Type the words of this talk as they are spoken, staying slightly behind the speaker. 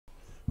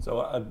So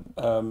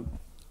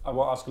I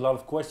will ask a lot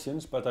of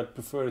questions, but I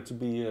prefer it to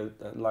be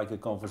like a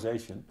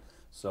conversation.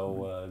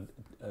 So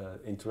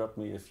interrupt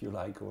me if you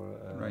like, or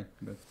right.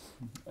 Good.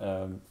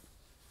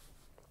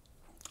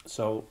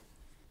 So,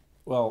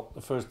 well, the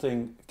first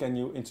thing, can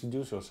you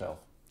introduce yourself?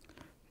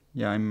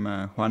 Yeah, I'm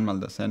Juan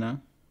Maldacena.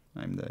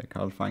 I'm the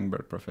Carl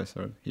Feinberg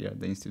Professor here at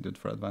the Institute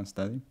for Advanced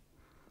Study.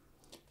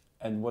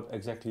 And what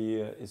exactly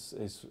is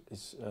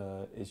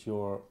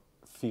your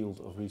field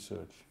of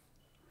research?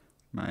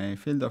 My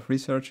field of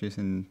research is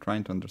in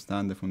trying to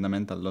understand the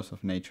fundamental laws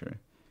of nature,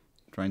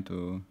 trying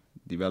to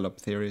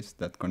develop theories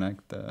that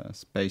connect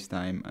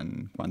space-time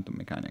and quantum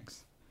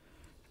mechanics.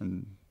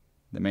 And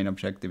the main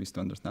objective is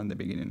to understand the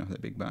beginning of the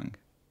Big Bang.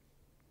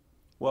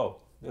 Whoa,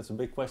 that's a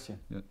big question.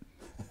 Yeah.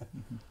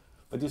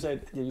 But you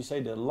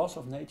say the laws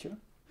of nature?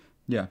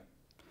 Yeah.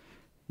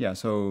 Yeah,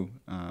 so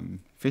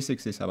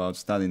physics is about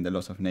studying the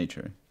laws of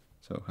nature,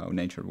 so how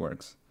nature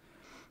works.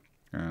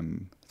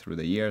 Through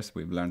the years,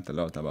 we've learned a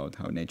lot about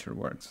how nature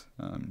works.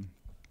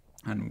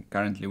 And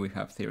currently we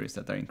have theories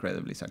that are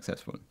incredibly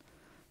successful.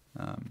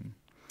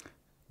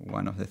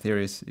 One of the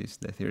theories is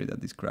the theory that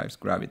describes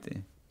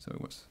gravity. So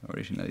it was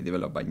originally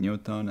developed by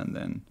Newton and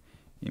then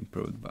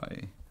improved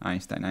by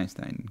Einstein.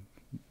 Einstein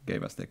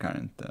gave us the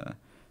current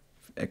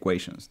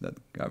equations that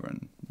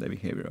govern the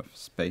behavior of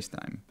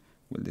space-time.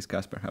 We'll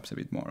discuss perhaps a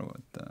bit more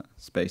what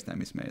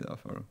space-time is made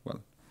of, or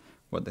well,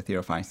 what the theory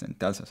of Einstein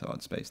tells us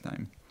about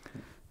space-time.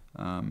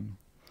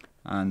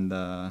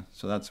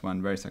 So that's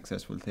one very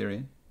successful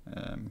theory.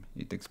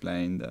 It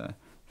explained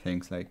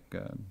things like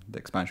the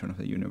expansion of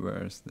the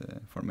universe,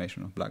 the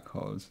formation of black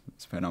holes.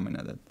 It's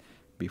phenomena that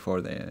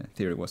before the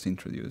theory was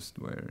introduced,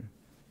 where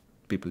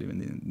people even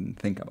didn't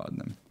think about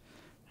them.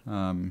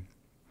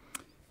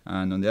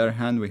 And on the other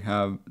hand, we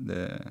have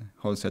the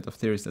whole set of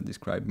theories that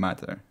describe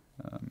matter,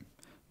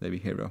 the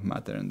behavior of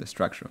matter and the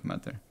structure of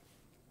matter.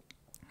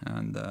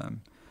 And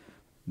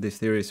these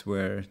theories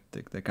were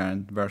the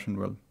current version,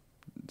 well,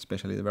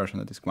 especially the version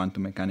that is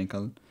quantum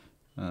mechanical,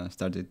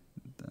 started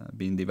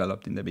being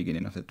developed in the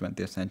beginning of the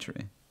 20th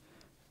century.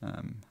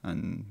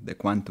 And the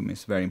quantum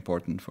is very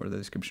important for the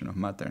description of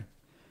matter.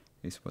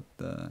 It's what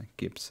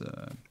keeps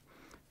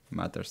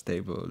matter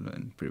stable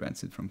and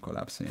prevents it from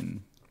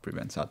collapsing,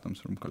 prevents atoms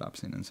from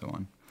collapsing, and so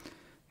on.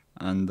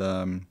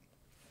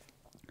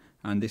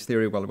 And this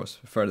theory, well, was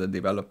further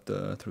developed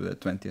through the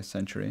 20th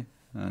century,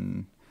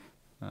 and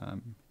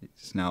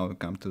it's now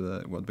come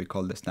to what we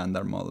call the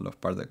standard model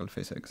of particle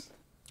physics.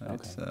 Okay.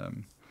 It's,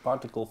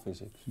 particle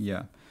physics.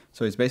 Yeah.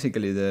 So it's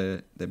basically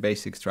the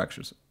basic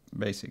structures,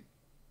 basic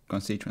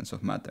constituents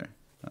of matter.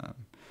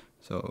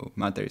 So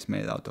matter is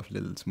made out of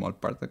little small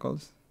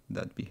particles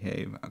that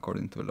behave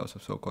according to the laws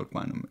of so-called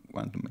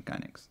quantum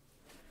mechanics.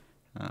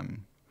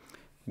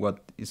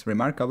 What is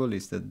remarkable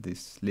is that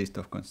this list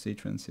of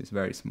constituents is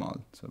very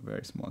small, so a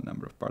very small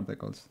number of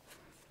particles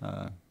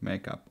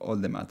make up all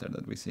the matter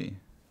that we see.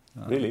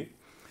 Really?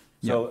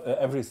 So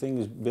everything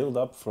is built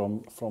up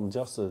from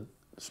just a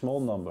small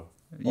number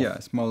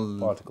of small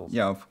particles?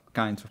 Yeah, of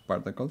kinds of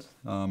particles.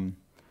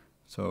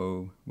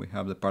 So we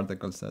have the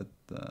particles that,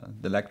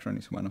 the electron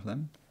is one of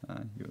them,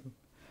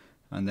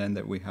 and then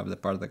we have the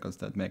particles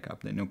that make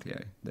up the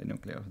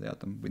nuclei of the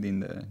atom. Within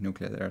the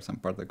nuclei there are some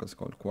particles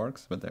called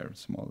quarks, but they're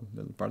small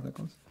little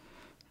particles.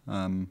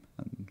 And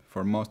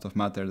for most of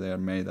matter they are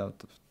made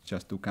out of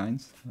just two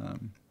kinds,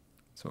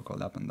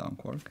 so-called up and down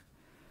quark.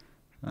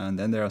 And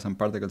then there are some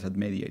particles that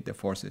mediate the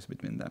forces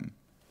between them,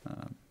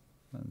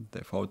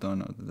 the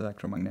photon or the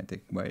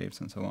electromagnetic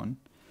waves and so on.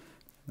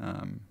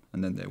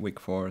 And then the weak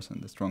force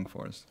and the strong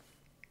force.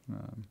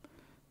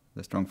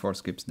 The strong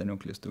force keeps the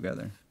nucleus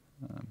together.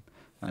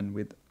 And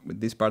with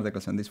these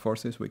particles and these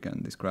forces, we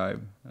can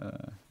describe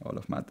all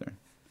of matter.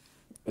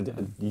 Do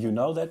you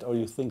know that, or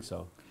you think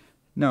so?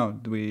 No,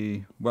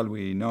 we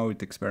know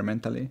it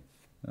experimentally,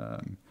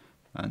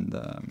 and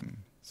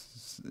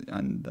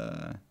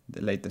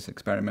the latest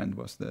experiment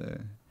was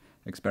the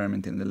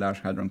experiment in the Large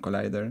Hadron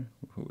Collider,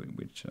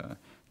 which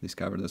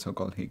discovered the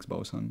so-called Higgs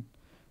boson.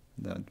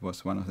 That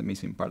was one of the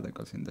missing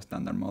particles in the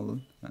standard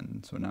model,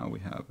 and so now we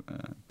have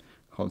a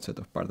whole set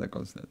of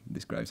particles that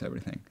describes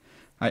everything.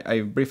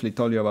 I briefly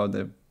told you about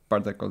the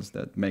particles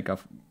that make up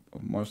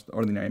most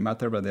ordinary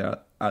matter, but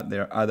there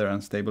are other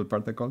unstable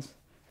particles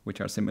which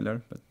are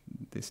similar, but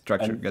the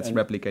structure gets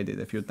replicated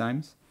a few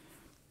times.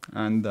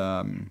 And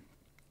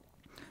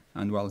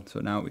well, so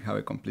now we have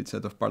a complete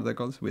set of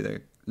particles with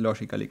a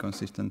logically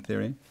consistent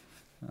theory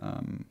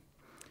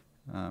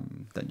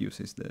that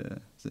uses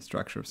the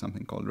structure of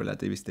something called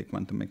relativistic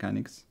quantum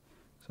mechanics.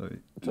 So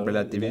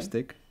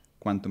relativistic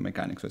quantum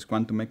mechanics. So it's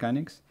quantum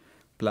mechanics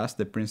plus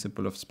the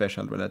principle of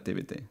special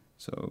relativity.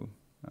 So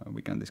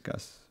we can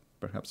discuss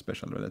perhaps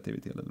special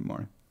relativity a little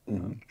more.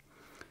 Mm-hmm.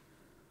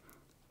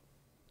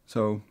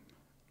 So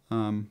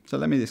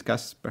let me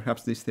discuss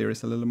perhaps these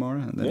theories a little more,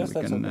 and then we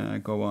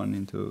can go on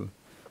into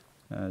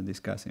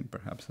discussing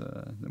perhaps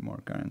the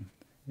more current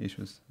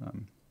issues.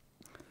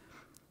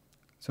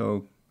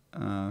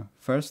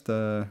 First,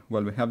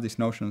 we have these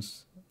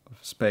notions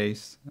of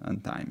space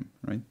and time,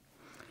 right?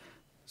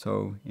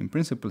 So in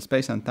principle,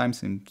 space and time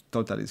seem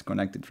totally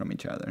disconnected from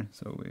each other.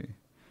 So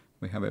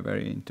we have a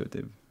very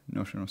intuitive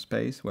notion of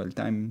space, while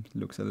time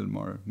looks a little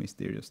more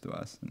mysterious to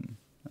us, and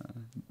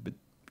but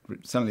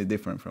certainly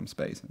different from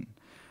space.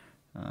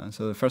 And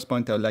so the first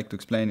point I would like to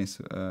explain is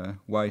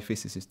why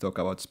physicists talk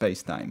about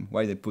space-time,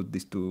 why they put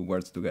these two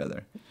words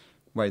together.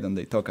 Why don't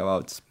they talk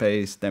about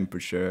space,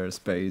 temperature,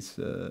 space,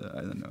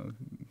 I don't know,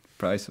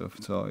 price of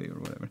soy or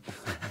whatever.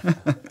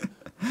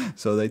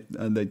 So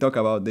they talk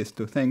about these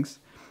two things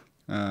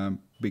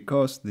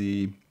because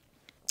the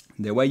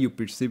way you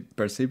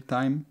perceive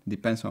time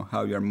depends on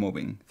how you are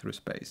moving through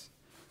space.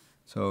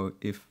 So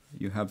if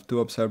you have two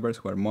observers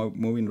who are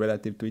moving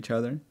relative to each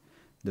other,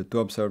 the two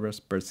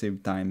observers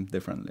perceive time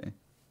differently.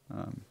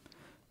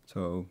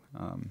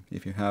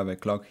 If you have a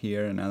clock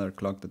here, another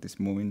clock that is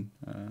moving,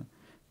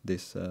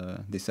 this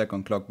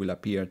second clock will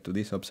appear to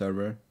this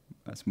observer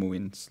as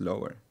moving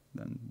slower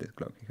than the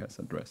clock he has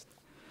at rest.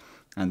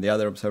 And the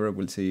other observer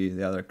will see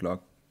the other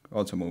clock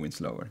also moving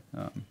slower.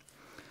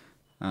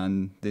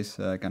 And this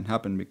can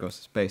happen because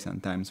space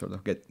and time sort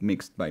of get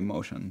mixed by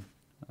motion.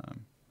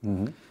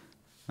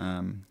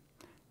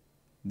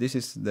 This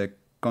is the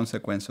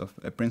consequence of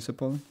a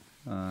principle,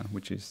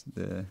 which is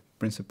the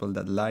principle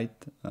that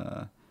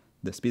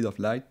the speed of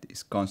light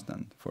is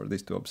constant for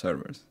these two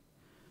observers.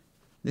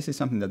 This is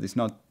something that is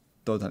not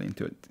totally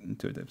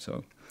intuitive.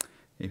 So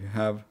if you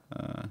have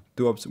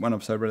one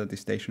observer that is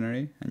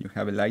stationary, and you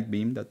have a light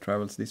beam that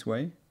travels this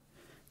way,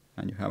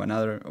 and you have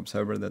another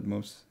observer that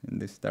moves in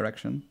this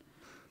direction,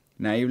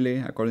 naively,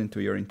 according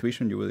to your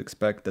intuition, you would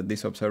expect that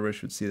this observer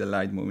should see the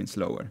light moving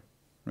slower,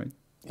 right?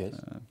 Yes.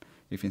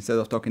 If instead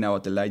of talking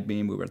about the light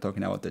beam, we were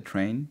talking about the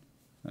train,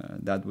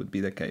 that would be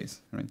the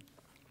case, right?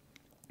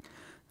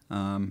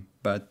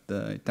 But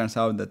it turns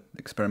out that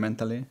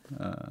experimentally,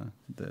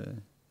 the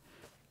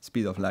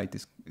speed of light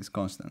is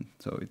constant,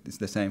 so it's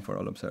the same for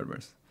all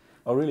observers.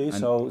 Oh, really? And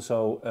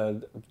so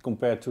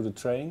compared to the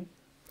train?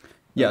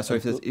 Yeah. So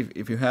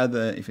if you had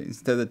if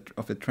instead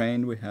of a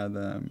train we had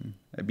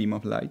a beam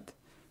of light,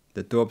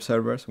 the two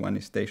observers, one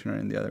is stationary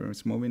and the other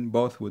is moving,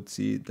 both would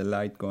see the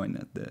light going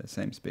at the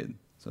same speed.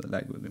 So the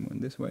light would be moving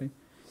this way,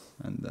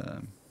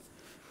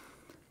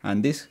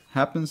 and this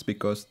happens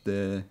because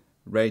the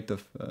rate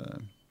of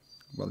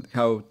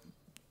how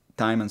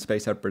time and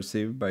space are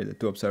perceived by the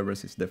two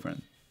observers is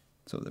different.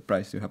 So the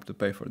price you have to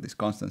pay for this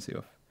constancy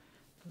of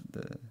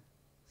the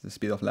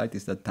speed of light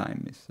is that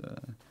time is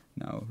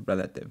now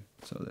relative.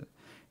 So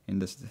in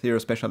the theory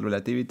of special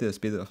relativity, the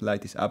speed of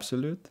light is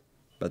absolute,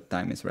 but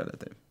time is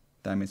relative.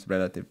 Time is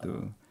relative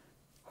to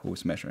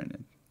who's measuring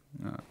it.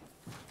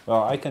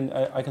 Well, I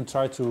can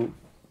try to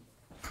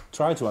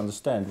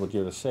understand what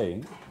you're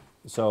saying.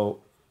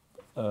 So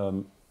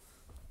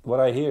what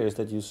I hear is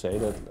that you say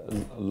that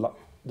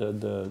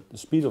the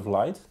speed of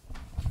light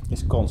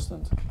is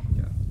constant.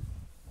 Yeah.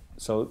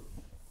 So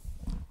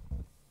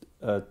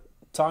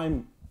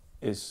time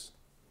is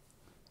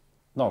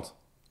not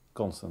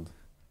constant.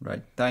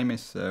 Right. Time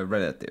is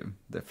relative.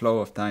 The flow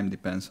of time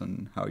depends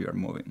on how you are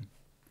moving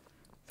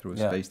through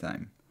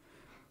space-time.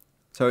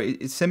 So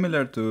it's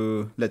similar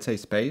to, let's say,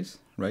 space,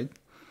 right?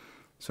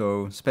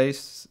 So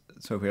space.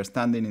 So if we are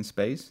standing in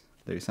space,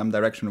 there is some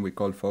direction we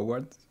call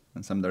forward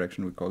and some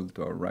direction we call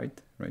to our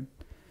right, right?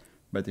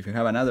 But if you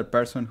have another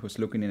person who's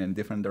looking in a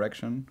different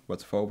direction,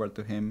 what's forward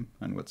to him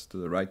and what's to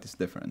the right is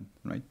different,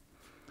 right?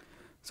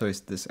 So it's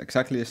this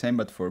exactly the same,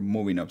 but for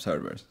moving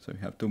observers. So you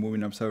have two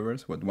moving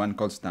observers. What one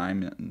calls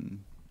time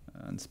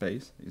and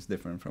space is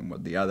different from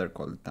what the other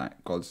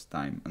calls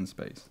time and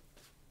space.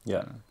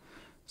 Yeah.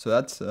 So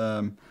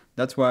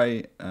that's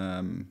why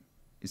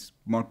it's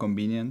more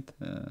convenient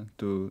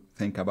to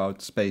think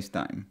about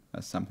space-time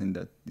as something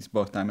that is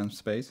both time and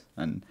space,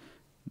 and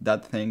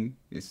that thing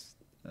is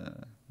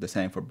the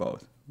same for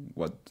both.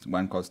 What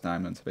one calls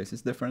time and space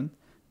is different,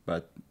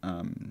 but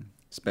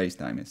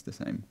space-time is the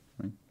same,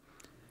 right?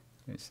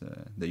 It's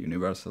the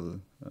universal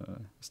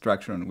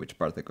structure on which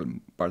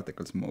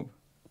particles move,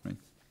 right?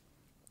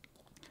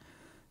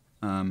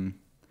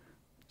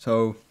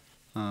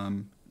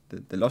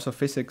 The laws of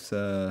physics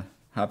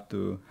have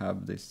to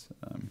have this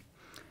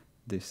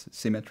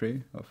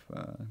symmetry of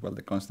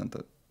the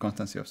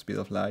constancy of speed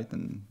of light,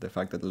 and the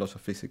fact that the laws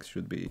of physics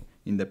should be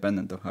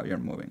independent of how you're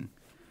moving.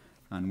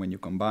 And when you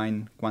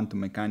combine quantum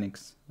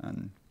mechanics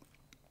and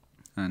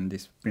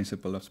this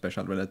principle of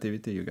special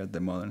relativity, you get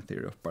the modern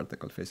theory of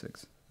particle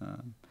physics.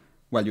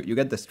 You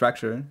get the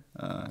structure,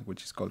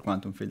 which is called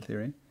quantum field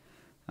theory,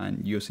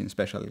 and using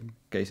special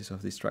cases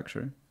of this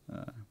structure,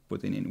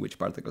 putting in which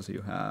particles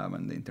you have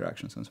and the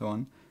interactions and so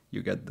on,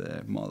 you get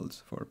the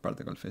models for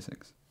particle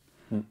physics.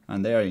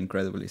 And they are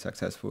incredibly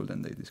successful,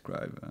 and they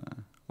describe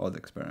all the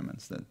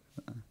experiments that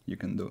you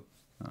can do.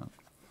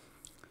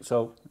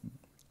 So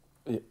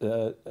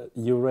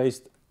you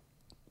raised,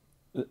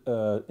 in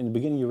the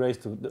beginning you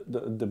raised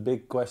the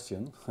big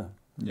question.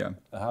 Yeah.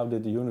 How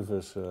did the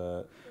universe...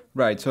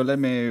 Right, so let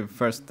me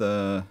first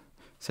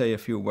say a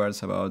few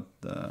words about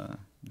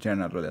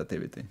general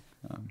relativity.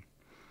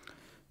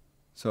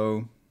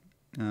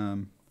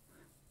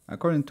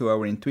 according to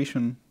our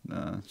intuition,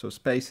 so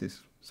space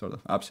is sort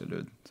of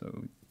absolute.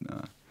 So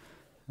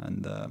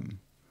and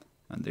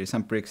there is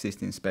some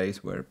pre-existing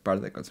space where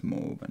particles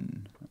move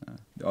and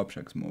the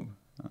objects move.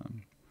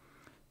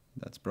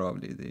 That's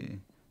probably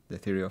the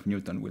theory of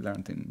Newton we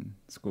learned in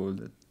school,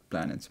 that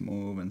planets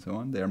move and so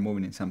on. They are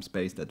moving in some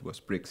space that was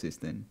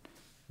pre-existing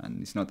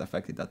and is not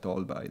affected at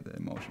all by the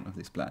motion of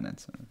these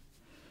planets.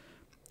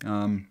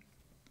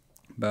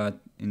 But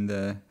in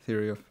the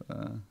theory of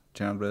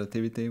general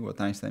relativity, what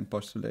Einstein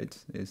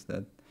postulates is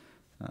that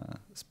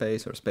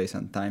space, or space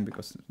and time,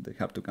 because they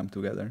have to come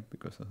together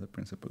because of the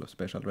principle of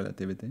special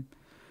relativity,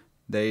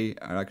 they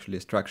are actually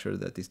a structure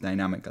that is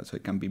dynamical, so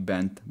it can be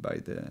bent by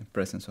the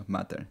presence of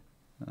matter.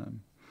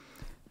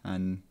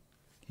 And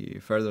he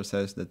further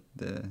says that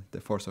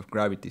the force of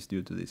gravity is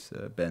due to this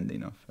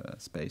bending of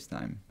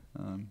space-time.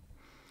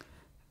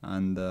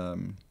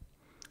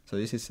 So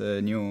this is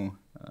a new,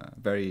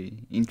 very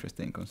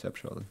interesting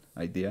conceptual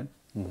idea.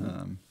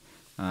 Mm-hmm.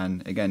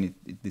 And again,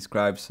 it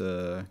describes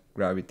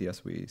gravity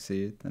as we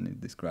see it, and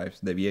it describes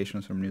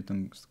deviations from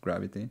Newton's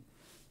gravity.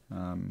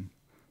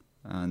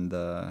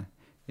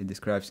 It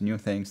describes new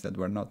things that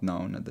were not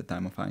known at the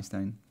time of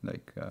Einstein,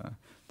 like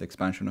the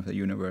expansion of the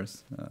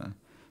universe,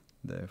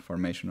 the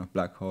formation of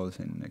black holes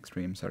in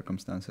extreme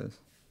circumstances.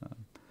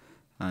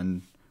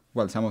 And,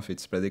 well, some of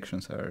its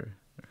predictions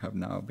have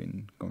now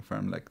been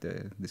confirmed, like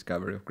the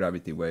discovery of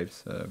gravity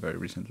waves very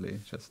recently,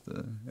 just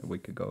a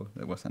week ago,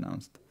 that was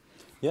announced.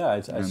 Yeah,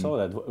 I saw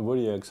that. Were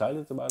you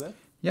excited about it?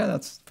 Yeah,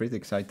 that's pretty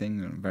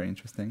exciting and very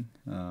interesting.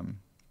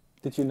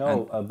 Did you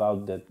know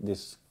about that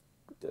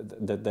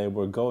they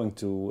were going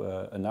to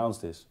announce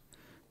this?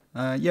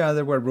 Yeah,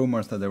 there were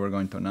rumors that they were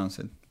going to announce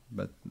it.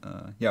 But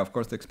yeah, of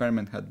course, the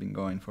experiment had been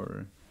going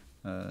for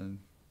a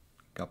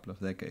couple of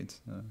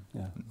decades.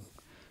 Yeah.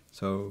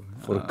 So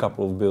for a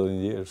couple of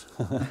billion years.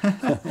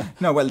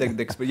 No, well,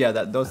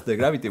 the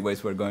gravity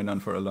waves were going on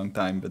for a long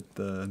time, but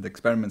the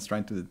experiments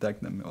trying to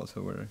detect them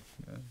also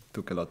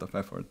took a lot of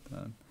effort.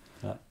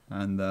 Yeah.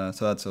 And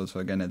so that's also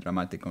again a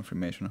dramatic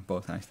confirmation of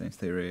both Einstein's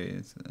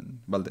theories,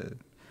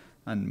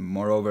 and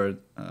moreover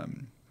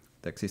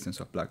the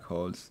existence of black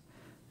holes.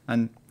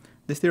 And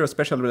this theory of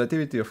special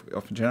relativity,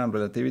 of general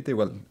relativity,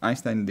 well,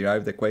 Einstein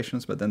derived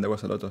equations, but then there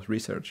was a lot of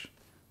research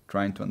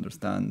trying to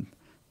understand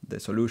the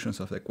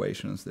solutions of the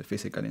equations, the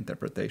physical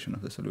interpretation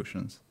of the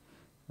solutions.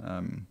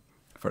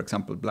 For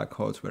example, black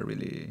holes were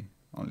really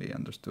only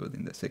understood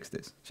in the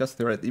 60s,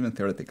 just even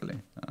theoretically.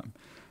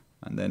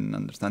 And then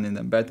understanding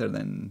them better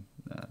then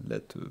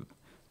led to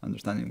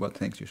understanding what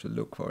things you should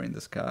look for in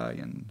the sky,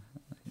 and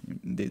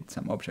indeed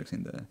some objects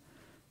in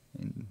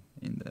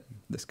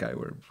the sky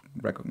were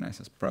recognized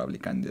as probably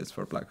candidates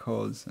for black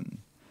holes, and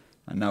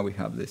now we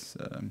have this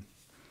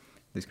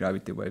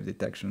gravity wave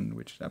detection,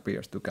 which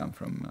appears to come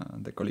from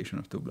the collision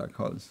of two black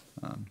holes.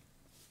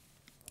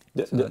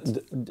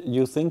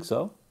 You think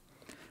so?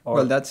 Or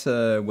well, that's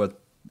what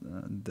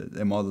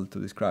the model to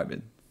describe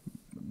it.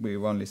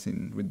 We've only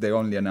seen, they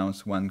only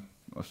announce one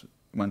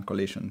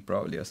collision.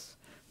 Probably as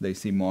they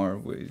see more,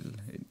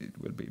 it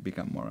will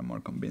become more and more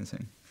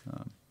convincing.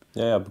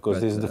 Yeah,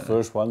 because this is the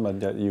first one,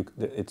 but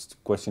it's a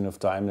question of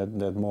time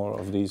that more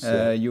of these.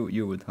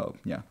 You would hope,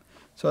 yeah.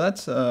 So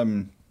that's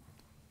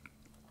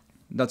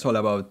all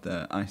about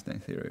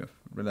Einstein's theory of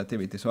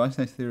relativity. So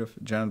Einstein's theory of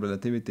general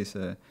relativity is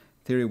a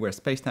theory where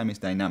space-time is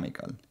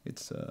dynamical.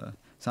 It's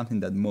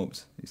something that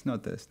moves. It's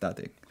not a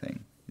static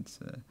thing. It's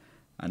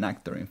an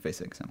actor in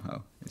physics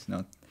somehow. It's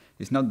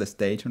not the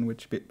stage on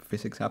which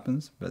physics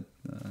happens, but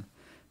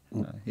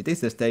it is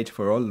the stage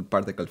for all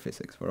particle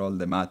physics, for all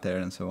the matter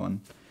and so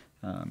on.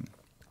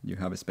 You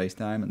have a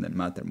space-time, and then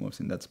matter moves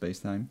in that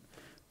space-time.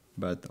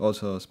 But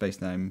also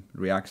space-time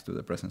reacts to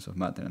the presence of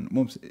matter and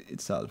moves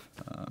itself.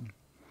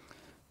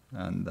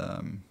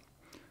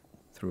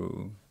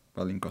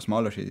 In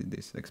cosmology,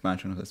 this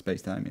expansion of the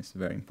space-time is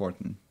very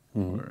important.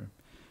 Mm-hmm. Where,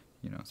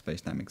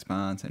 space-time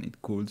expands and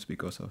it cools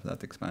because of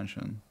that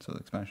expansion. So the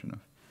expansion of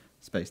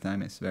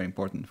space-time is very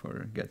important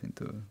for getting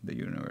to the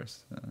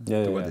universe,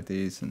 what it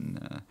is, and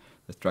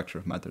the structure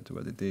of matter to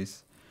what it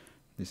is.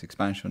 This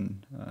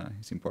expansion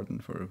is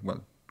important for,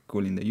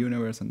 cooling the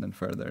universe, and then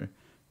further,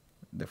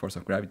 the force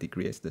of gravity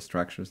creates the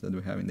structures that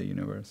we have in the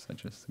universe,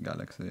 such as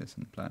galaxies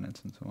and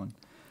planets and so on.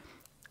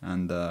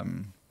 And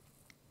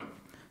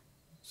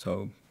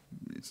so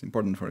it's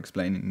important for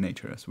explaining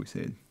nature as we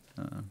see it.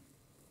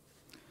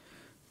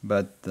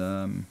 But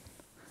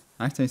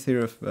Einstein's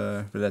theory of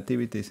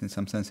relativity is in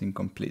some sense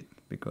incomplete,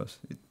 because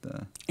it...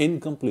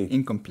 Incomplete?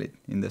 Incomplete,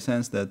 in the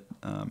sense that...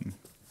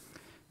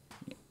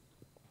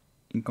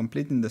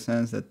 incomplete in the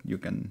sense that you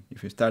can,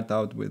 if you start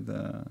out with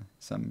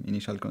some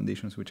initial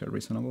conditions which are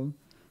reasonable,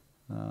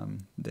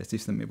 the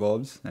system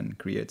evolves and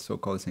creates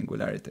so-called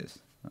singularities.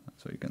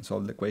 So you can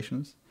solve the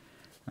equations,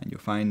 and you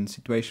find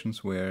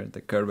situations where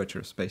the curvature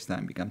of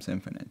space-time becomes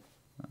infinite.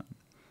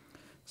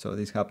 So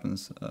this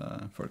happens,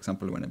 for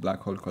example, when a black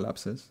hole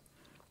collapses.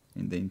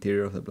 In the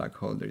interior of the black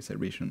hole, there is a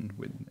region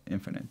with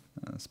infinite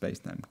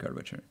space-time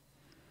curvature.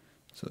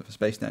 So if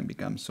space-time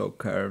becomes so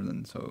curved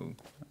and so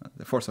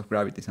the force of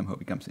gravity somehow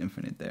becomes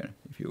infinite there.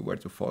 If you were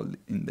to fall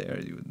in there,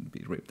 you would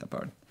be ripped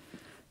apart.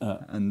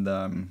 And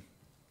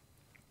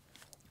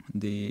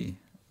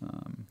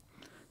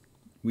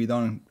we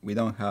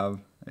don't have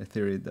a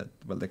theory that,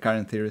 well, the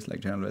current theories like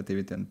general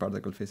relativity and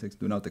particle physics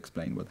do not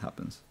explain what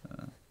happens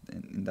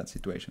in that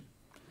situation.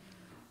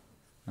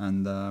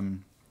 And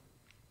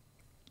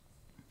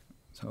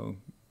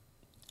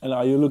And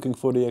are you looking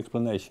for the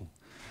explanation?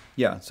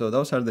 Yeah, so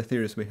those are the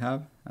theories we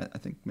have. I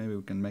think maybe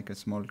we can make a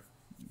small,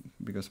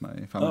 because my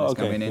family is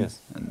coming in,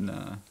 and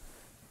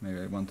maybe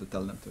I want to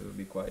tell them to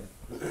be quiet.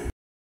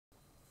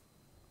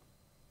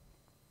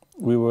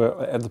 We were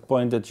at the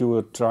point that you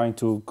were trying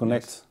to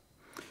connect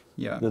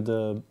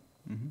the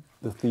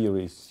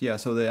theories. Yeah,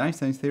 so the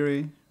Einstein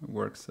theory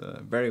works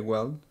very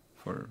well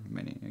for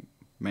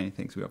many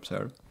things we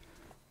observe,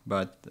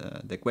 but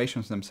the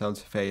equations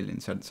themselves fail in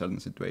certain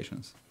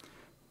situations.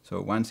 So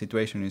one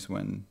situation is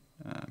when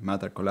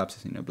matter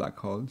collapses in a black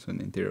hole. So in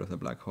the interior of the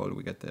black hole,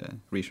 we get a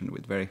region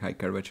with very high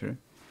curvature.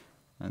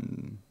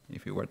 And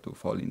if you were to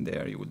fall in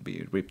there, you would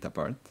be ripped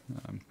apart.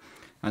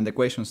 And the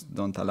equations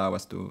don't allow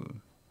us to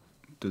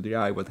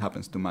derive what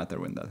happens to matter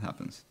when that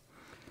happens.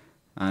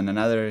 And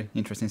another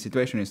interesting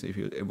situation is if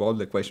you evolve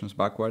the equations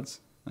backwards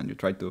and you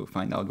try to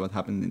find out what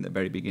happened in the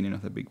very beginning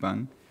of the Big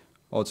Bang,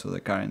 also the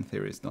current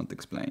theories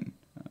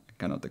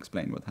cannot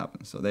explain what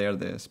happens. So there,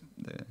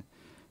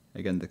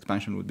 again, the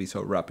expansion would be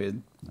so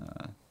rapid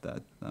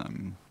that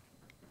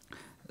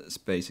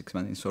space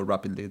expanding so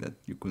rapidly that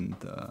you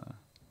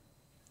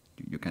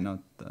cannot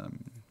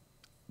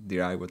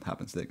derive what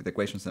happens. The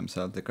equations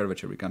themselves, the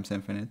curvature becomes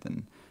infinite,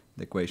 and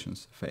the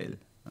equations fail.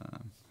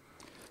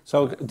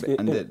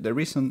 The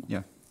reason,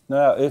 yeah.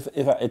 No, if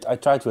I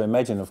try to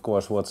imagine, of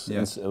course,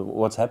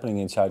 what's happening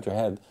inside your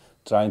head,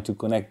 trying to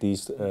connect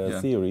these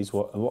theories.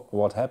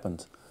 What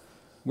happened?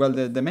 Well,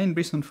 the main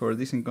reason for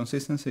this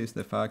inconsistency is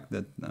the fact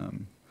that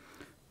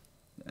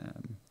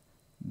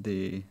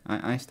the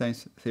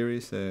Einstein's theory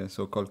is a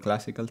so-called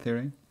classical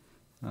theory,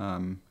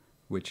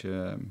 which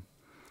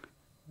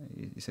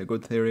is a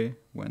good theory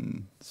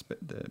when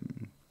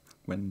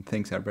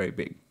things are very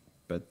big.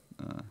 But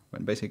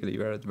when basically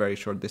you are at very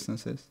short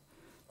distances,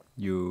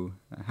 you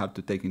have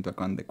to take into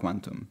account the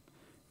quantum.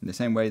 In the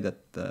same way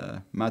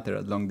that matter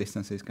at long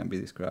distances can be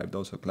described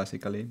also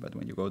classically, but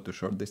when you go to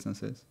short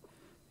distances,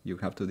 you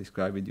have to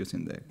describe it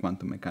using the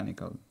quantum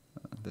mechanical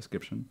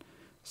description.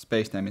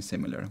 Space-time is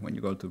similar. When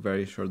you go to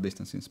very short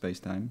distance in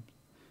space-time,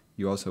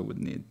 you also would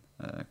need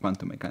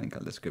quantum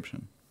mechanical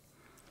description.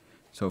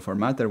 So for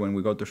matter, when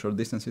we go to short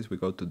distances, we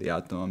go to the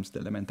atoms, the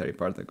elementary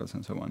particles,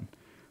 and so on.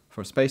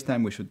 For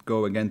space-time, we should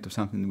go again to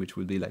something which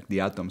would be like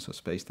the atoms of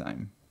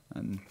space-time.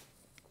 And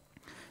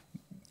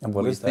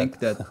what is that?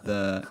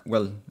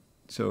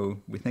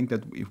 We think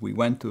that if we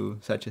went to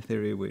such a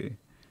theory, we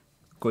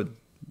could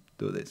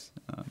do this.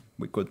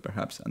 We could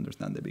perhaps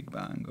understand the Big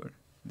Bang or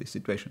these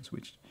situations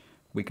which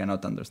we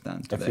cannot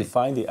understand today. If you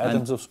find the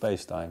atoms of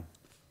space-time.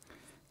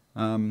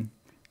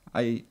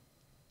 I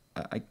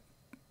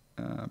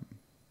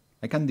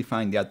can't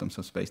define the atoms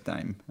of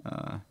space-time.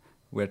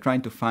 We're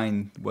trying to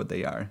find what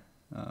they are.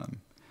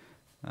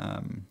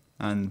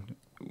 And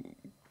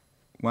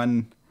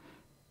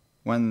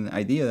one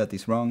idea that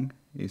is wrong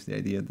is the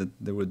idea that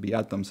there would be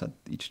atoms at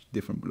each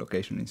different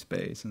location in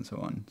space and so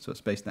on. So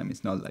space-time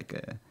is not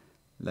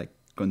like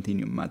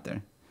continuum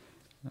matter,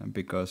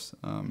 because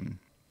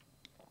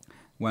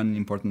one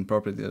important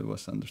property that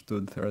was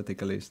understood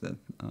theoretically is that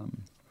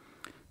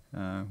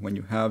when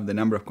you have the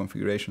number of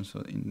configurations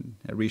in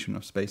a region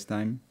of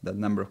space-time, that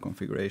number of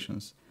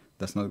configurations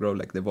does not grow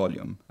like the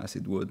volume as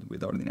it would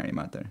with ordinary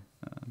matter.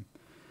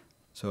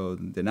 So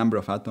the number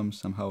of atoms,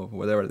 somehow,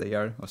 whatever they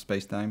are, of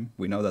space-time,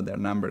 we know that their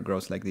number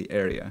grows like the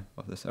area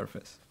of the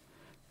surface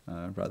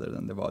rather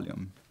than the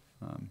volume.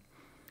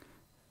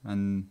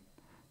 And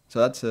so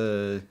that's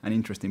an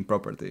interesting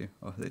property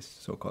of these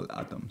so-called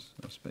atoms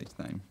of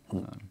space-time.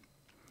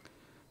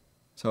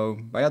 So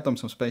by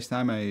atoms of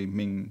space-time, I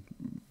mean,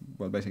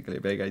 well, basically a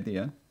vague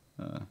idea,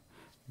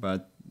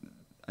 but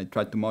I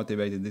tried to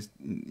motivate it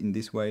in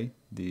this way,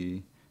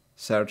 the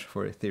search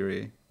for a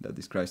theory that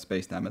describes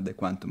space-time at the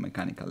quantum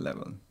mechanical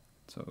level,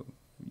 so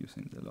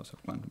using the laws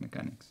of quantum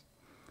mechanics.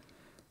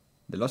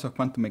 The laws of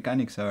quantum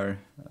mechanics are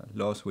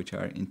laws which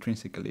are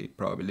intrinsically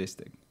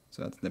probabilistic,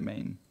 so that's the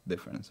main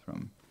difference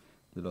from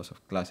the laws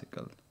of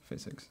classical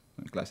physics.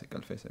 In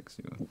classical physics,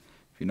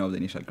 if you know the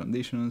initial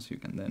conditions, you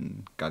can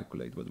then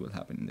calculate what will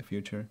happen in the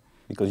future.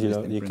 Because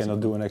you cannot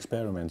do an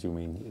experiment, you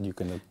mean? You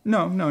cannot.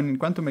 No. In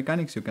quantum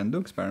mechanics, you can do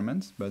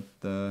experiments, but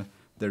the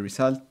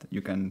result,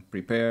 you can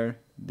prepare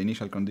the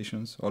initial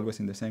conditions always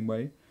in the same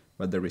way,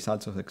 but the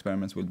results of the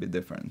experiments will be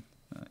different.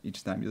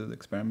 Each time you do the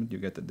experiment, you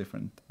get a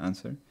different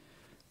answer.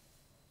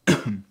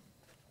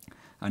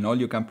 And all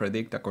you can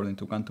predict, according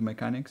to quantum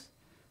mechanics,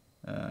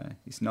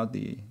 is not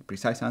the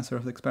precise answer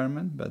of the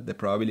experiment, but the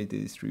probability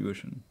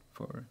distribution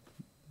for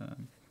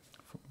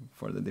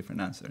the different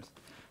answers.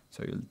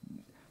 So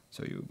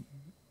you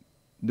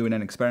doing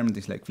an experiment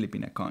is like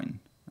flipping a coin,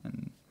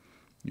 and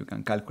you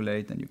can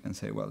calculate and you can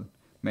say, well,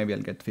 maybe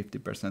I'll get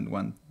 50%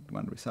 one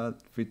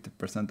result,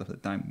 50% of the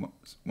time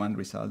one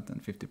result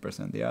and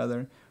 50% the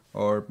other,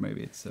 or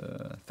maybe it's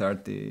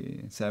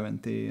 30,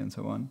 70 and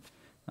so on.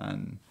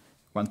 And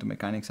quantum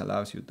mechanics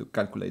allows you to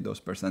calculate those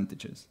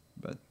percentages,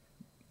 but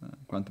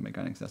quantum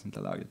mechanics doesn't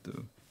allow you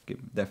to give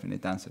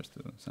definite answers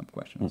to some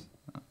questions.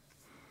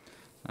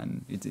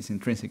 And it is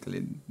intrinsically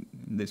in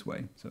this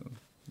way.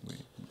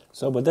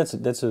 But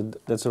that's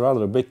a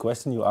rather big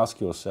question you ask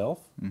yourself.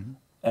 Mm-hmm.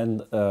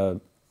 And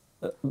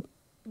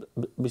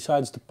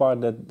besides the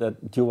part that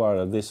you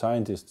are this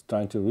scientist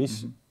trying to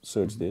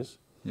research this,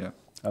 yeah,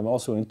 I'm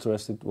also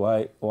interested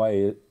why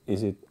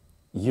is it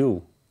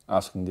you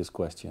asking this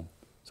question?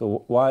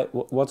 So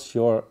what's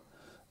your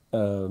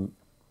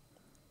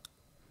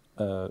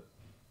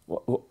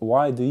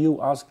why do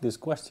you ask this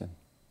question?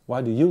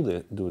 Why do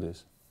you do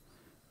this?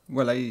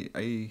 Well,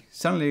 I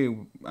certainly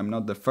I'm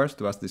not the first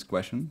to ask this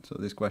question. So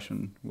this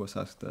question was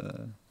asked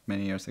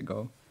many years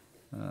ago.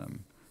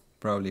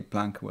 Probably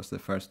Planck was the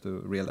first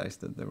to realize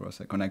that there was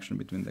a connection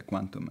between the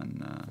quantum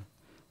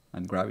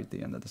and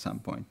gravity, and at some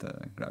point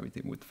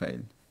gravity would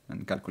fail,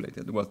 and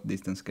calculated what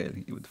distance scale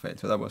it would fail.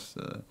 So that was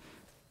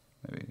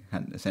maybe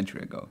a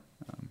century ago.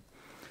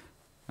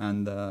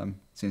 And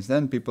since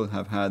then, people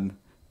have had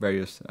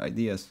various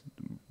ideas.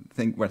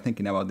 Were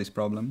thinking about this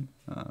problem,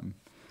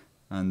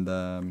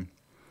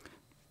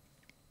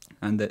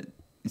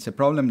 it's a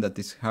problem that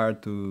is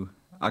hard to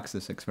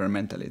access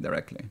experimentally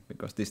directly,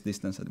 because this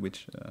distance at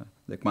which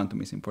the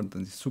quantum is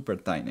important is super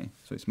tiny.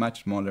 So it's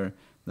much smaller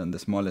than the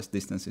smallest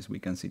distances we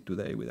can see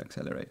today with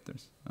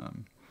accelerators.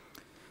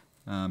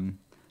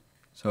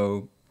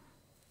 So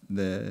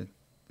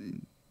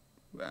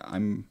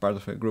I'm part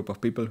of a group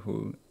of people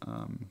who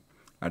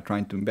are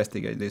trying to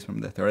investigate this from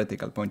the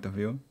theoretical point of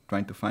view,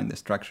 trying to find a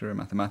structure, a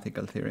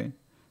mathematical theory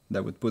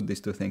that would put these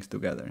two things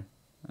together.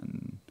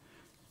 And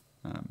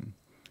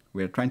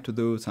we are trying to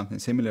do something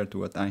similar to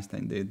what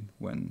Einstein did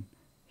when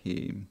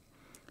he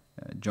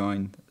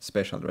joined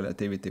special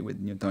relativity with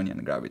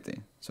Newtonian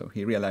gravity. So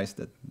he realized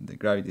that the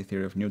gravity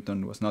theory of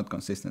Newton was not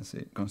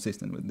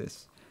consistent with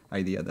this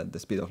idea that the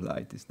speed of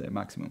light is the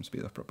maximum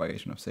speed of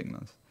propagation of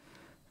signals,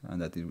 and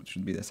that it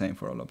should be the same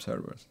for all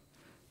observers.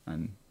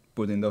 And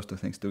putting those two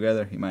things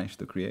together, he managed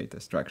to create a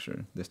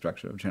structure, the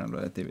structure of general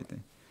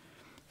relativity.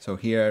 So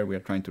here we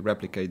are trying to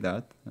replicate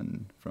that,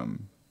 and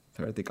from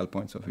theoretical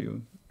points of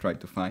view, try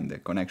to find the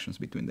connections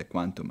between the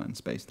quantum and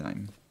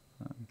space-time.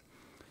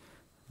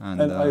 And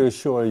are you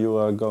sure you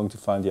are going to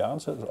find the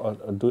answer, or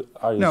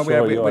are you no,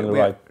 sure you're on the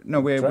right track?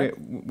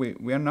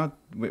 We're not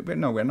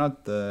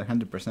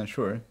 100%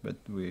 sure, but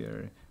we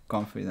are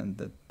confident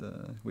that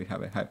we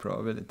have a high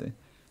probability,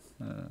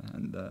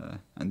 and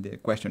the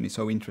question is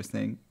so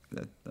interesting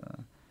that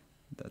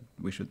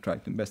we should try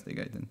to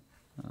investigate it.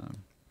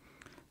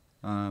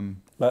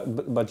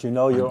 But you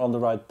know you're on the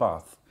right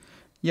path.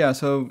 Yeah.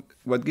 So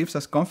what gives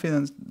us some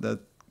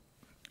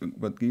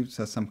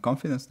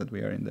confidence that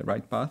we are in the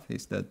right path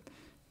is that,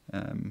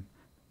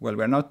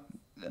 we're not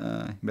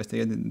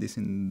investigating this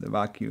in the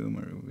vacuum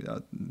or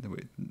without.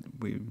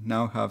 We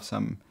now have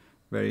some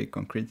very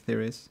concrete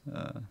theories.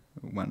 The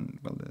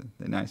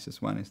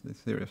nicest one is the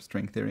theory of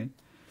string theory.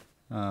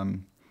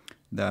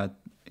 That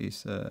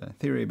is a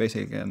theory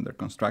basically under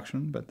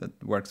construction, but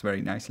that works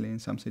very nicely in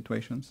some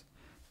situations,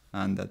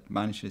 and that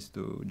manages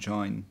to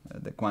join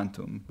the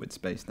quantum with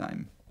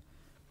space-time.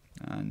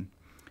 And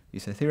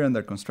it's a theory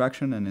under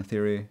construction and a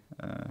theory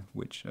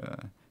which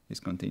is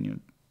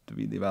continued to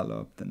be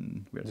developed,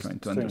 and we're trying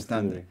to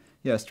understand it.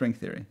 Yeah, string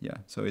theory, yeah.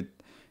 So it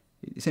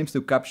seems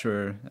to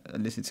capture,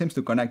 at least it seems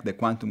to connect the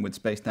quantum with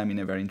space-time in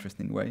a very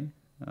interesting way.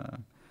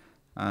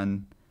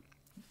 And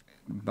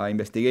by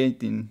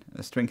investigating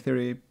string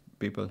theory,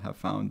 people have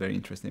found very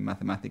interesting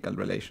mathematical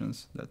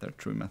relations that are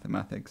true in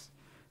mathematics.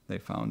 They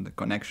found the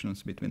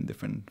connections between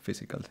different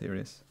physical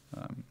theories.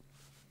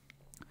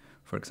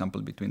 For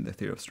example, between the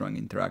theory of strong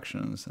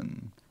interactions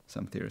and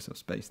some theories of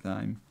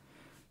space-time.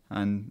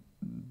 And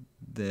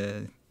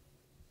the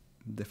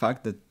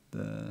fact that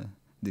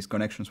these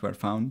connections were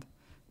found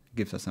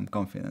gives us some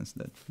confidence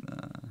that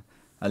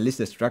at least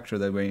the structure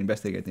that we're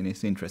investigating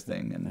is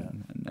interesting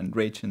and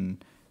rich,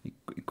 and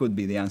it could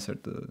be the answer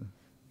to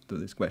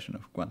this question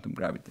of quantum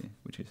gravity,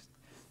 which is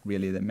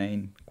really the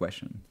main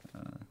question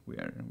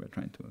we're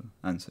trying to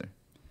answer.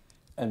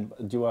 And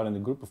you are in a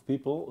group of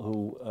people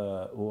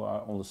who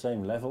are on the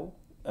same level,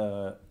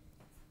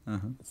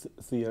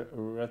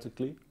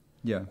 theoretically.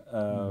 Yeah.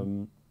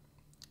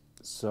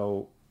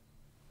 So,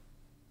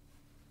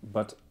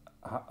 but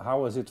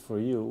how is it for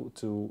you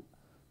to?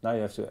 Now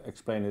you have to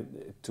explain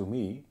it to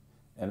me,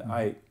 and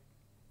I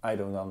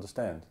don't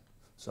understand.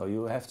 So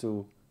you have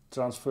to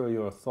transfer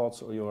your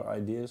thoughts or your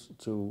ideas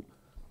to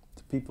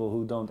people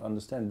who don't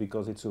understand,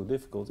 because it's so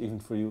difficult. Even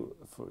for you,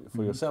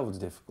 for yourself, it's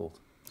difficult.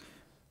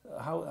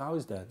 How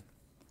is that?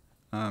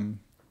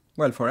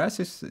 Well, for us,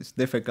 it's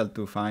difficult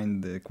to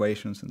find the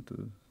equations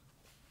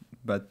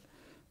but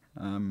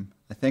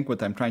I think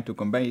what I'm trying to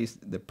convey is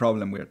the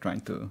problem we are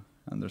trying to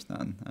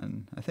understand,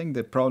 and I think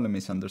the problem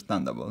is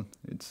understandable.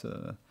 It's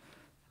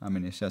I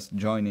mean, it's just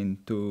joining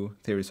two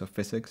theories of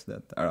physics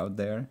that are out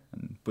there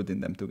and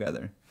putting them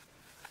together.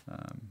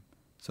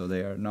 So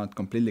they are not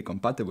completely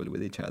compatible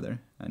with each other.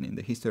 And in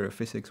the history of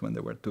physics, when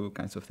there were two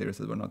kinds of theories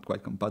that were not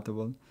quite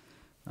compatible,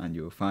 and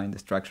you find the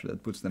structure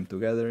that puts them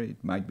together,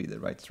 it might be the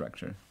right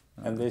structure.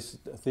 And this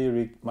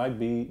theory might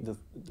be the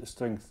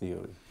string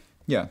theory.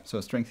 Yeah,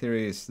 so string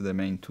theory is the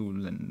main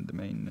tool and the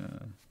main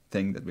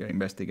thing that we are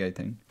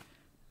investigating.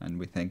 And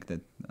we think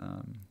that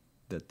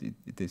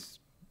it is,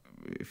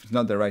 if it's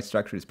not the right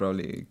structure, it's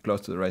probably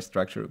close to the right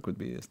structure. It could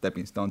be a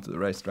stepping stone to the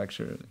right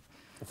structure.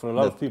 For a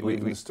lot of people,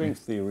 even string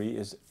theory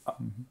is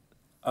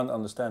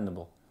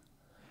ununderstandable.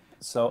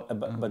 So,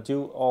 but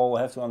you all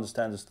have to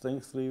understand the string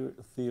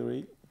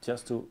theory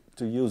just to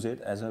use it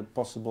as a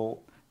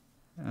possible.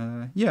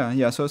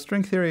 Yeah. So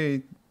string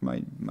theory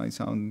might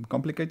sound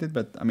complicated,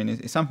 but I mean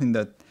it's something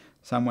that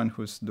someone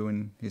who's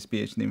doing his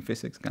PhD in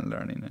physics can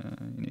learn in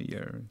a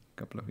year, a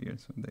couple of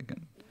years. So they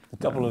can. A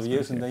couple of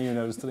years, and then you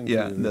know the string theory.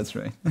 Yeah, that's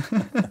right.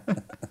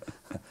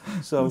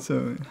 so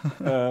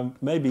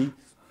maybe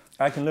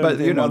I can learn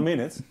it in 1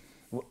 minute.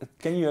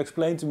 Can you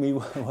explain to me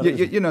what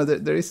you know,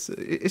 there is,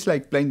 it's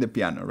like playing the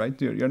piano, right?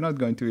 You're not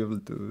going to be able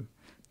to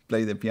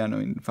play the piano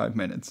in 5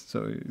 minutes.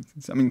 So,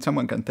 I mean,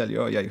 someone can tell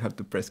you, oh yeah, you have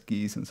to press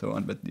keys and so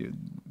on, but you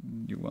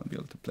won't be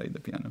able to play the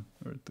piano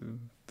or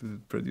to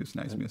produce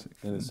nice music.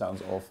 And it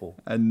sounds awful.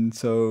 And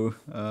so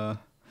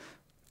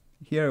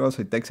here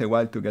also it takes a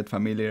while to get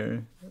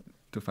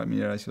to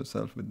familiarize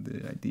yourself with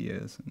the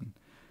ideas.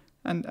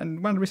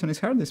 And one reason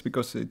it's hard is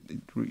because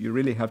you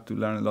really have to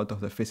learn a lot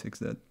of the physics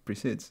that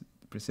precedes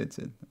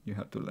it. You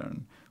have to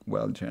learn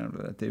well general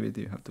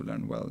relativity. You have to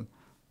learn well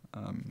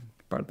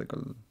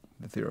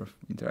the theory of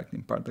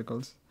interacting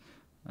particles,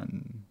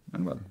 and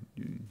well,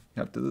 you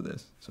have to do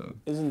this. So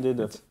isn't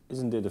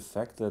it a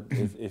fact that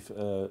if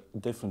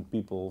different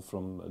people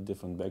from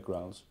different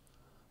backgrounds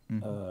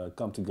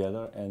come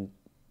together and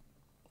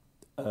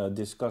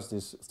discuss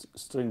this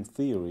string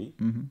theory,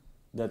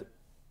 that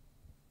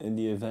in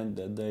the event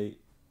that they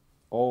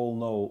all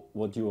know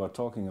what you are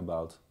talking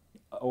about,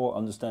 or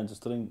understand the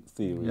string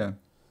theory,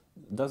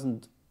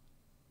 doesn't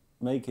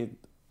make it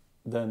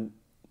then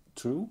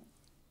true?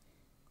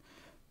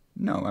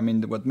 No, I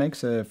mean, what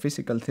makes a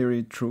physical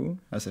theory true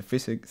as a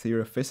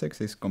theory of physics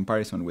is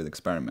comparison with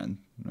experiment,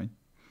 right?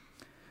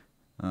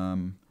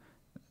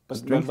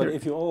 But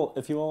if you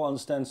all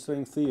understand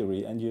string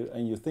theory and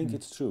you think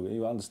it's true, and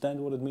you understand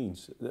what it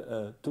means,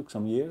 took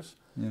some years.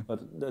 Yeah.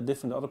 But the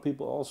different other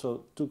people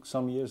also took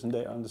some years and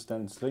they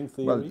understand string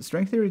theory. Well,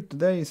 string theory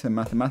today is a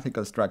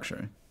mathematical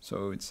structure.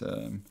 So it's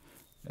a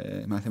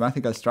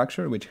mathematical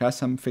structure which has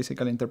some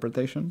physical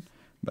interpretation,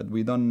 but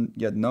we don't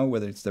yet know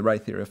whether it's the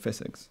right theory of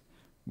physics.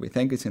 We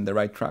think it's in the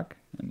right track,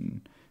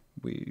 and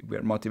we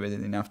are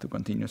motivated enough to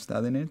continue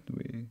studying it.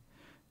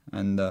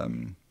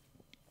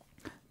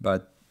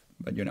 But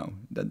you know,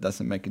 that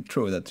doesn't make it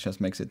true. That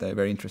just makes it a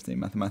very interesting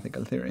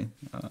mathematical theory.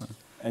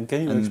 And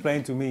can you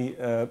explain to me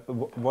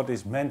what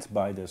is meant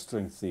by the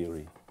string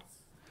theory?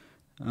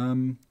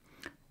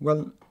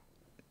 Well,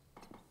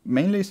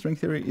 mainly string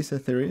theory is a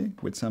theory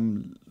with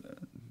some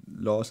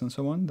laws and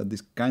so on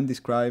that can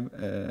describe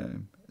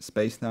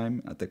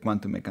space-time at the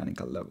quantum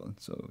mechanical level,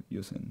 so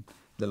using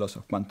the laws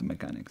of quantum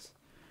mechanics.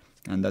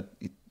 And that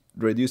it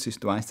reduces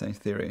to Einstein's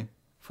theory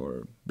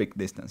for big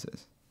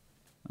distances.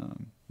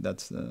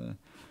 That's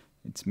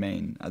its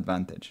main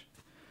advantage.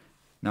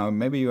 Now,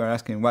 maybe you are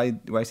asking why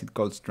is it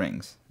called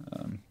strings?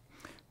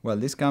 Well,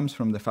 this comes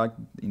from the fact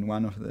in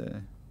one of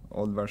the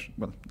old versions.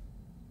 Well,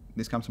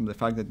 this comes from the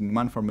fact that in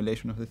one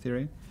formulation of the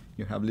theory,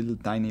 you have little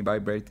tiny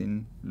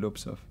vibrating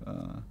loops of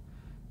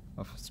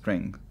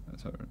string.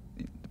 So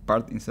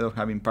instead of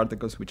having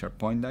particles which are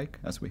point-like,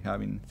 as we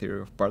have in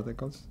theory of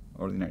particles,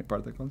 ordinary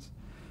particles,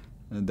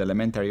 the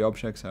elementary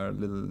objects are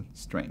little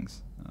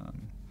strings,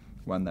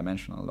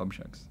 one-dimensional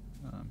objects,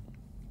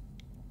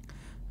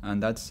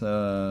 and that's.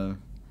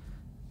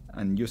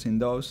 And using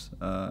those,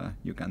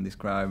 you can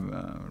describe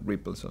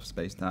ripples of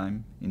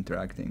space-time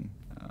interacting,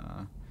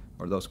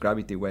 or those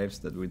gravity waves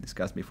that we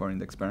discussed before in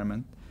the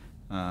experiment.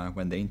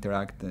 When they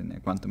interact in a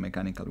quantum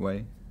mechanical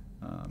way,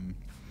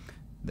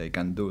 they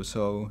can do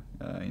so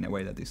in a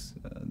way that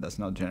does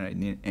not generate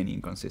any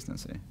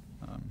inconsistency.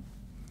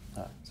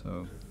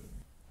 So,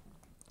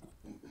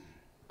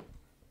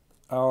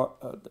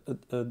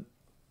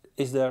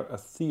 is there a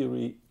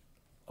theory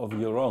of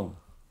your own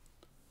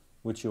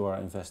which you are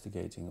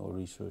investigating or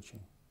researching?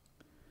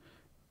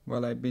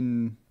 Well, I've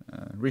been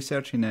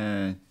researching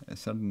a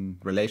certain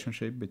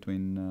relationship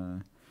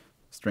between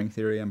string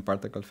theory and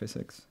particle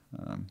physics.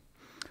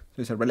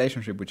 So it's a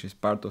relationship which is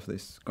part of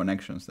these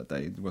connections that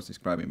I was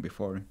describing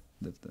before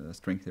that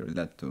string theory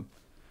led to.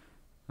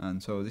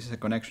 And so this is a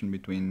connection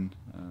between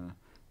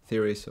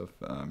theories of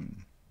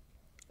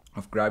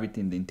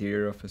gravity in the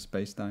interior of a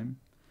space-time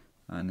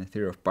and a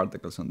theory of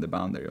particles on the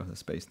boundary of the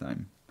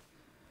space-time.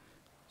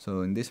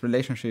 So in this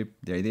relationship,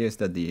 the idea is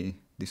that the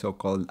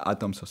so-called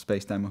atoms of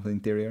space-time of the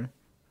interior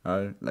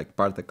are like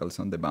particles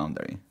on the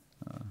boundary.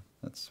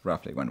 That's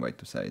roughly one way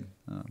to say it.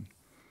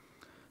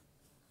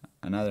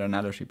 Another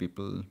analogy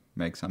people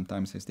make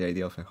sometimes is the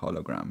idea of a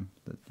hologram,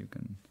 that you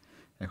can.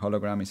 A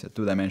hologram is a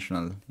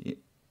two-dimensional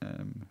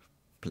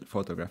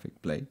photographic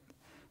plate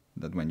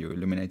that when you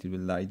illuminate it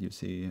with light, you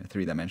see a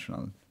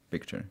three-dimensional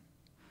picture.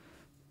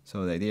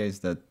 So the idea is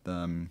that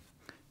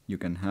you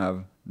can have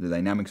the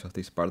dynamics of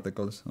these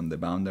particles on the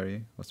boundary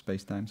of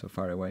space-time, so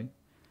far away,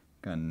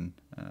 can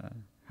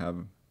have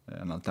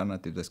an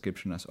alternative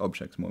description as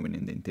objects moving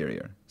in the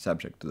interior,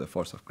 subject to the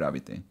force of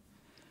gravity.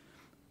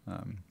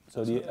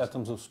 So the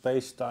atoms of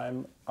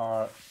space-time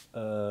are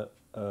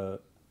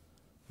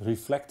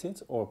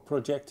reflected or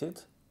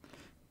projected?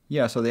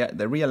 Yeah, so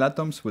the real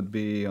atoms would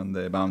be on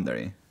the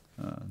boundary,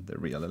 the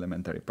real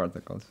elementary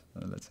particles,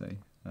 let's say,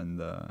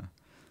 and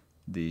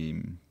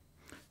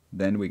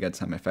then we get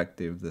some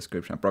effective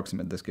description,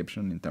 approximate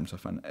description in terms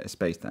of a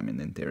space-time in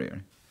the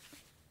interior.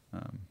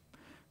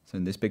 So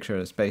in this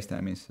picture,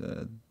 space-time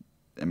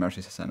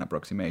emerges as an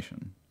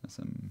approximation,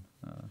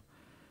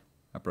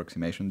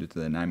 approximation due to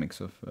the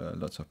dynamics of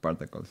lots of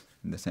particles,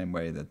 in the same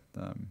way that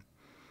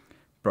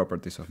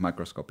properties of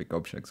macroscopic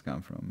objects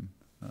come from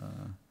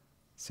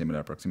similar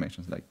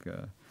approximations, like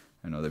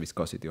the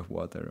viscosity of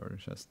water, or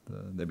just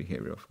the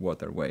behavior of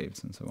water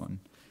waves and so on,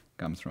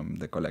 comes from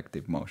the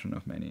collective motion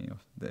of many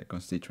of the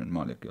constituent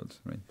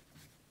molecules, right?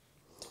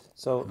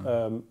 So,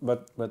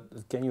 but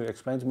can you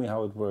explain to me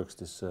how it works,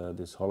 this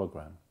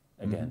hologram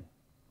again?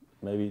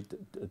 Maybe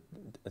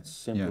as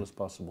simple as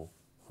possible.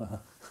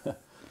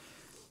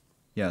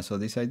 Yeah, so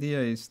this idea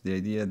is the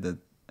idea that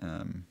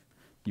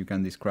you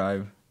can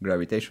describe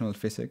gravitational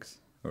physics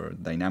or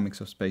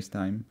dynamics of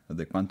space-time at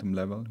the quantum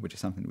level, which is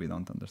something we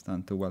don't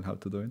understand too well how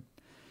to do it,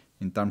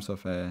 in terms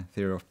of a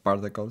theory of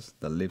particles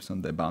that lives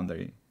on the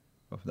boundary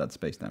of that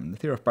space-time. The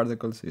theory of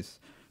particles is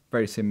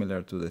very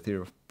similar to the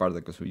theory of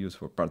particles we use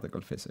for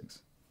particle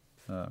physics,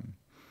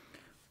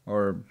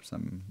 or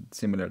some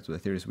similar to the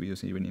theories we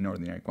use even in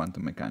ordinary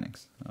quantum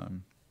mechanics.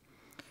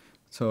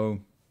 So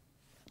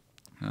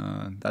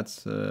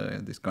that's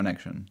this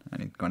connection,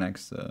 and it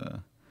connects,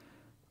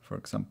 for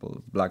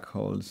example, black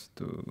holes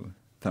to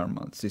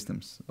thermal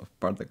systems of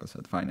particles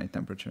at finite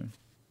temperature,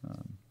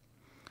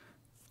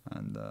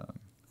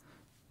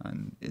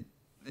 and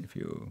if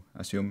you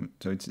assume,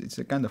 so it's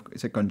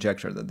a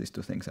conjecture that these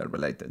two things are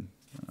related,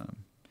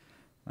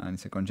 and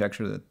it's a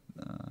conjecture that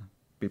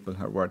people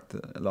have worked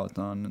a lot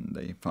on, and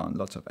they found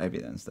lots of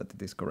evidence that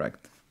it is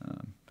correct,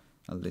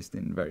 at least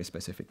in very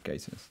specific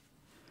cases.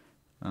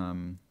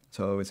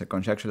 So it's a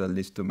conjecture that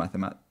leads to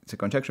it's a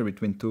conjecture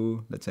between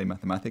two, let's say,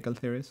 mathematical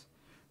theories.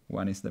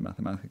 One is the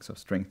mathematics of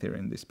string theory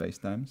in these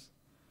spacetimes,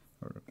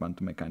 or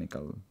quantum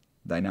mechanical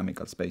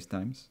dynamical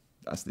spacetimes,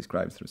 as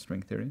described through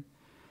string theory,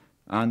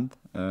 and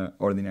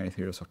ordinary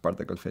theories of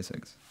particle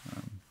physics.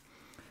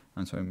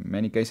 And so in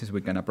many cases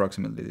we can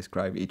approximately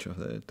describe each of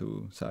the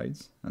two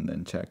sides and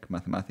then check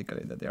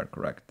mathematically that they are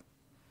correct.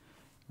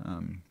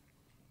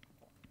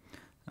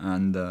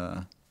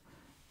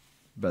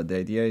 But the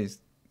idea is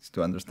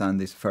to understand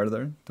this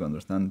further, to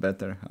understand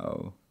better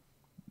how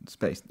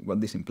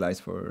what this implies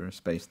for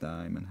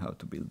space-time and how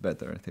to build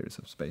better theories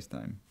of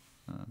space-time.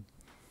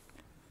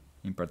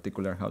 In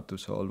particular, how to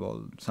solve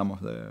some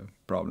of the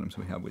problems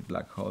we have with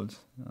black holes.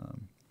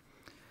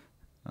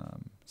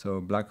 So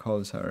black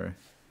holes are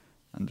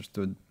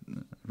understood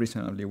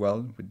reasonably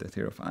well with the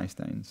theory of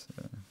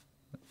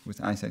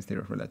with Einstein's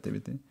theory of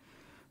relativity.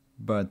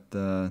 But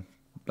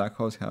black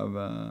holes have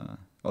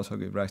also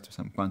give rise to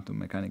some quantum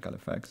mechanical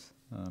effects.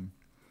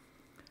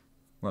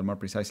 Well, more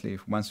precisely,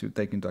 once you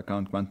take into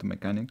account quantum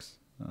mechanics,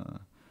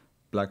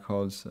 black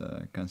holes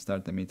can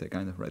start to emit a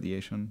kind of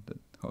radiation that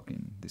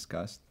Hawking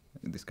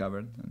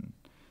discovered, and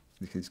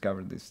he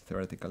discovered this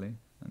theoretically,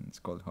 and it's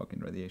called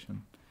Hawking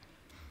radiation.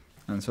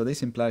 And so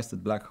this implies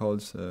that black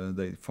holes,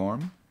 they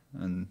form,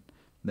 and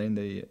then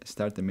they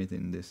start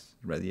emitting this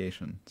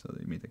radiation, so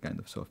they emit a kind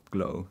of soft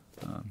glow.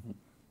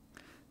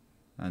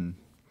 And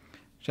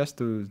just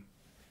to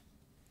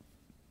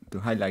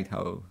highlight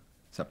how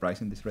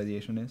surprising this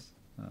radiation is,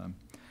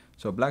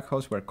 so black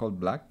holes were called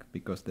black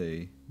because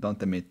they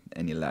don't emit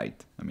any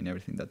light. I mean,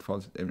 everything that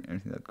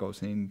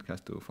goes in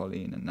has to fall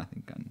in, and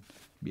nothing can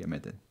be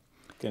emitted.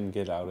 Can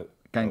get out.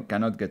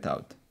 Cannot get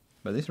out.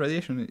 But this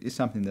radiation is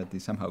something that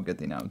is somehow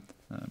getting out.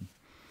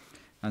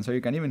 And so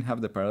you can even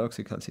have the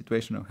paradoxical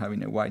situation of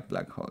having a white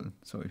black hole.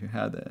 So if you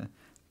had a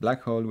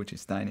black hole which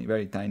is tiny,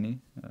 very tiny,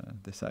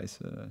 the size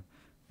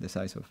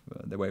of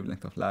the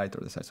wavelength of light,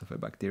 or the size of a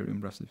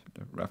bacterium,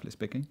 roughly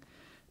speaking,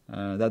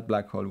 that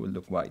black hole will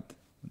look white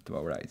to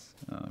our eyes.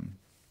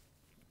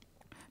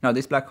 Now,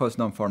 these black holes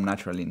don't form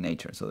naturally in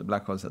nature. So the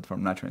black holes that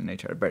form naturally in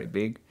nature are very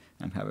big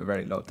and have a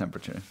very low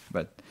temperature.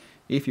 But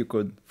if you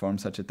could form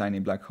such a tiny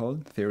black hole,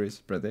 theories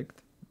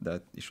predict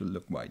that it should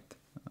look white.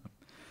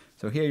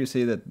 So here you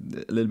see that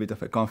a little bit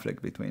of a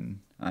conflict between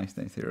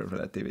Einstein's theory of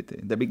relativity.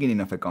 The beginning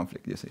of a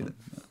conflict, you see that.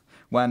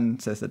 One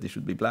says that it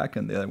should be black,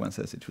 and the other one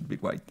says it should be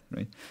white,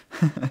 right?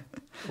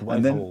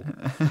 White hole.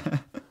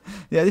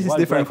 Yeah, this is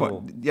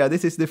different.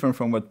 This is different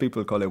from what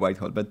people call a white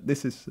hole, but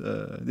this is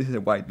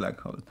a white black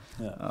hole.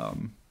 Yeah.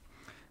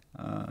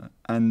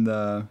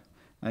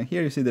 And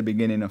here you see the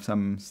beginning of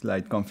some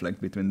slight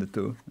conflict between the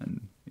two.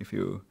 And if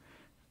you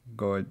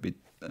go a bit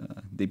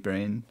deeper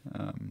in,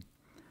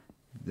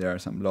 there are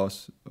some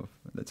laws of,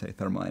 let's say,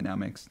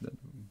 thermodynamics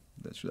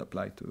that should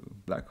apply to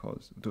black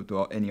holes,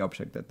 to any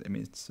object that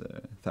emits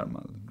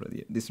thermal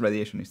radiation. This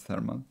radiation is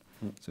thermal,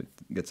 so it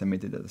gets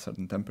emitted at a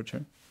certain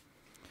temperature.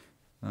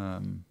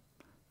 And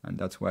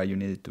that's why you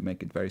needed to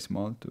make it very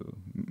small to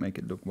make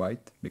it look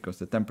white, because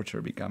the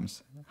temperature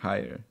becomes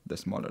higher the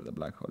smaller the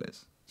black hole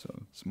is.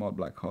 So small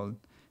black hole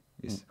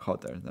is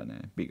hotter than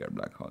a bigger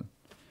black hole.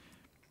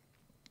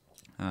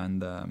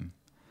 And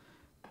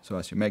so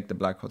as you make the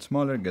black hole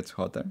smaller, it gets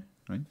hotter,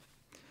 right?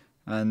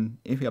 And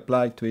if you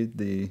apply to it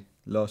the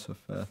laws of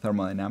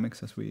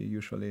thermodynamics as we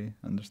usually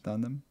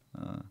understand them,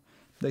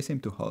 they seem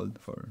to hold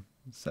for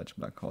such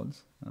black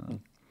holes.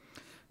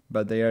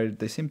 But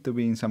they seem to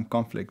be in some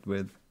conflict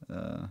with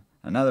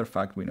another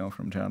fact we know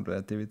from general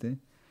relativity,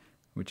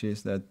 which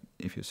is that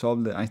if you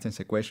solve the Einstein's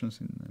equations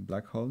in a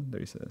black hole,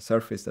 there is a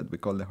surface that we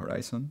call the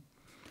horizon,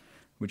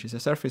 which is a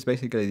surface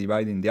basically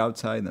dividing the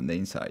outside and the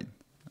inside.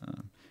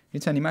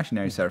 It's an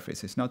imaginary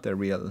surface. It's not a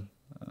real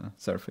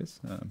surface.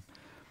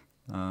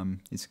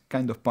 It's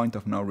kind of point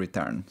of no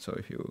return. So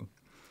if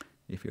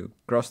you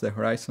cross the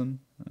horizon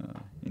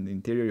in the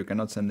interior, you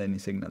cannot send any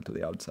signal to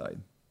the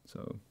outside.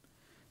 So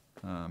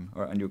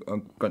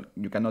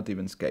you cannot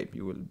even escape.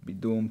 You will be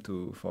doomed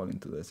to fall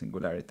into the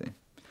singularity.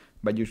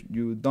 But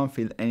you don't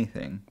feel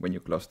anything when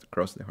you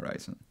cross the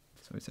horizon.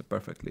 So it's a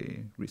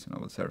perfectly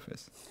reasonable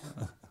surface.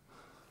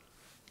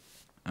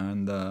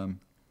 And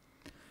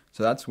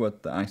so that's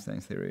what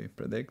Einstein's theory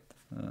predict.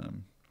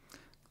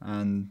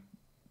 And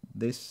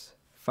this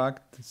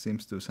fact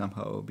seems to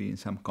somehow be in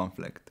some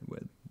conflict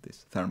with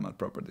these thermal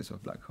properties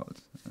of black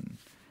holes. And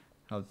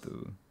how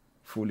to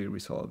fully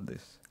resolve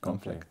this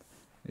conflict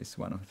is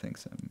one of the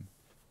things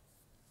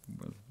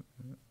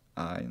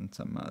I and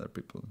some other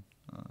people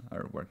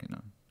are working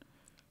on.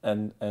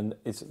 And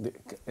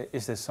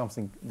is there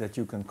something that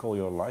you can call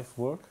your life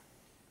work?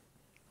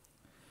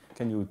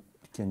 Can you?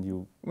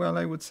 Well,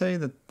 I would say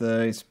that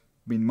it's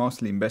been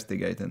mostly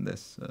investigating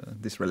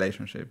this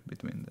relationship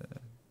between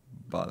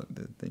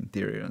the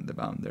interior and the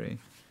boundary,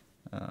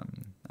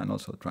 and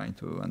also trying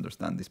to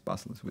understand these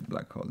puzzles with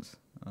black holes,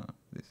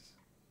 these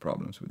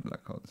problems with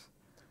black holes,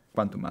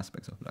 quantum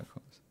aspects of black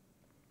holes.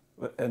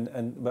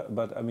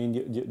 But I mean,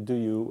 do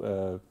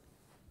you?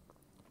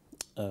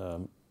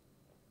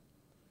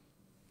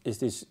 Is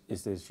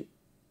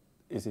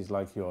this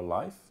like your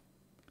life,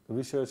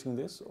 researching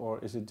this, or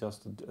is it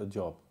just a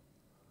job?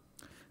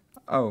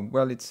 Oh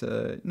well, it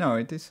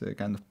is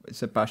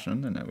it's a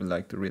passion, and I would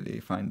like to really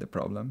find the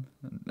problem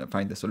and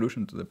find the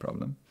solution to the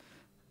problem,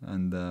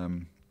 and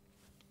I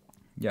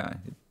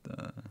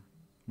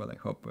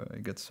hope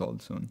it gets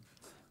solved soon.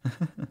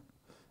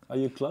 Are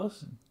you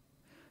close?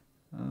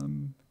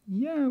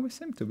 Yeah, we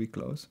seem to be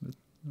close, but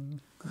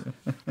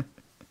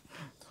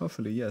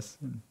hopefully yes.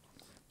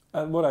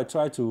 What I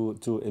try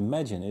to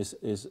imagine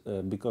is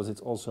because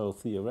it's also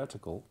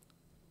theoretical.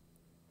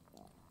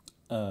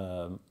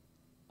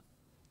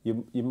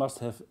 You must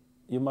have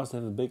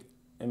a big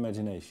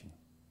imagination.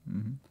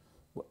 Mm-hmm.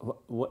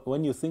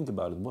 When you think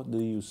about it, what do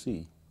you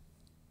see?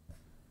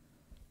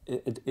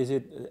 Is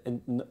it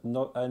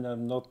not? And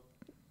I'm not.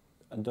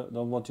 I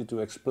don't want you to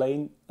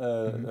explain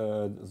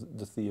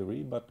the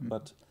theory,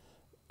 but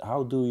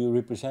how do you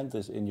represent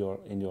this in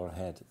your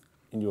head,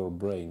 in your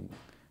brain?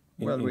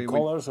 In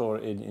colors or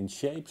in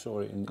shapes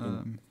or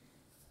in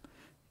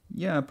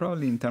yeah,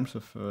 probably in terms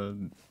of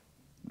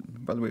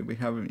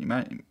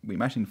we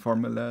imagine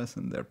formulas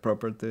and their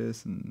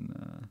properties,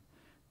 and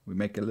we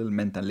make a little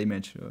mental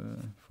image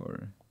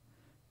for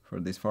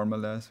these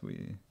formulas.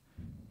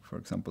 For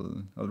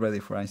example, already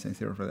for Einstein's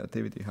theory of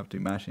relativity, you have to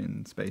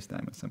imagine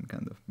space-time as some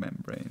kind of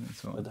membrane and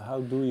so on. But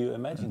how do you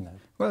imagine that?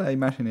 Well, I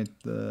imagine it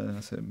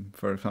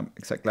for some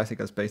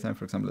classical space-time,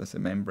 for example, as a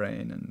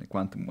membrane, and a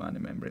quantum one, a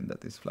membrane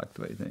that is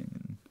fluctuating.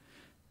 And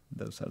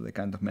those are the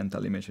kind of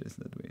mental images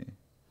that we...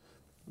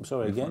 I'm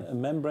sorry, again, a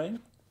membrane?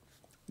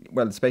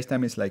 Well,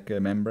 space-time is like a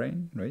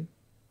membrane, right?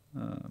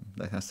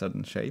 That has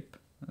certain shape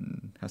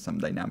and has some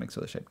dynamics,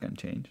 so the shape can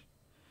change.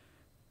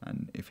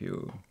 And if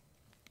you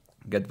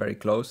get very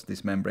close,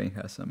 this membrane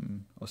has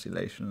some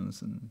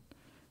oscillations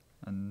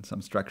and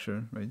some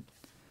structure, right?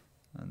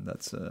 And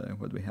that's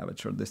what we have at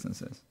short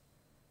distances.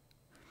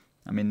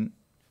 I mean,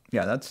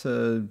 yeah, that's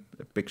a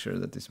picture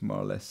that is more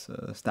or less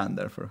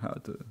standard for how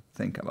to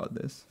think about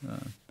this.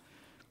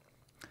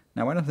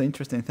 Now, one of the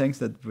interesting things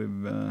that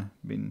we've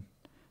been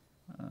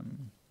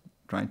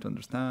trying to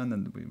understand,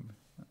 and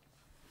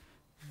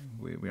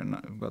we are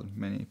not, well,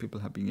 many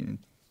people have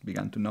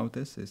begun to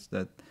notice, is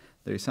that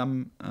there is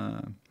some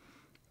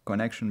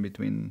connection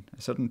between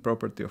a certain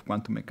property of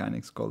quantum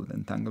mechanics called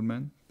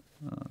entanglement.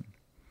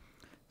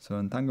 So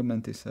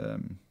entanglement is a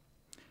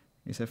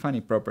funny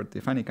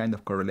property, funny kind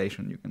of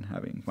correlation you can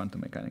have in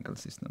quantum mechanical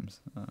systems,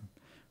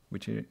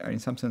 which are in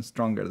some sense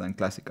stronger than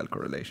classical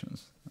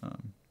correlations.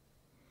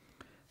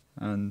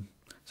 And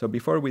so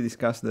before we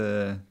discussed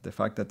the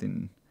fact that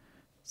in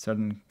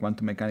certain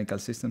quantum mechanical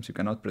systems, you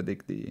cannot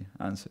predict the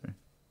answer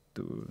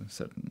to a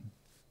certain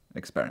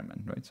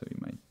experiment, right? So you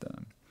might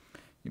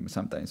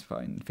sometimes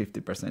find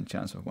 50%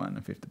 chance of one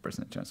and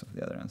 50% chance of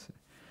the other answer.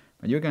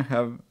 But you can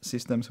have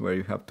systems where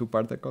you have two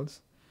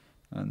particles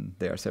and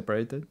they are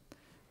separated,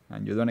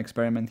 and you do an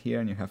experiment here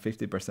and you have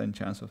 50%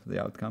 chance of the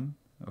outcome,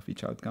 of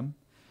each outcome.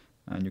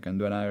 And you can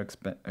do another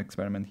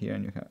experiment here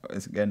and you have,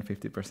 again,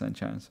 50%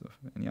 chance of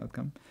any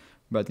outcome.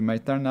 But it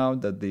might turn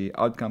out that the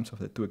outcomes of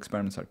the two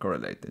experiments are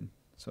correlated.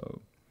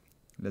 So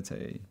let's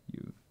say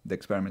the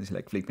experiment is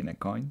like flipping a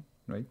coin,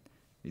 right?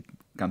 It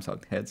comes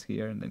out heads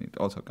here, and then it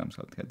also comes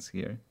out heads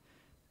here.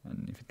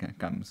 And if it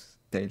comes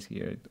tails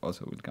here, it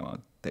also will come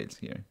out tails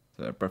here.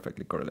 So they're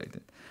perfectly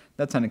correlated.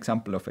 That's an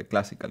example of a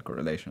classical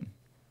correlation.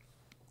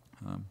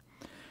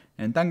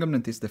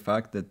 Entanglement is the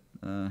fact that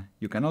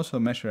you can also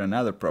measure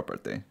another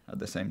property at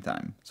the same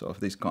time. So of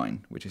this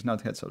coin, which is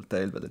not heads or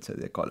tails, but let's say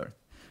the color.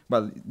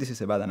 Well, this is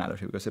a bad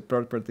analogy because a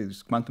property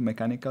is quantum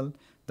mechanical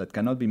that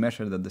cannot be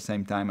measured at the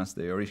same time as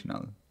the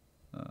original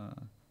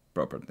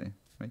property,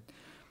 right?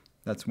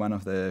 That's one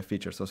of the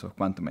features also of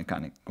quantum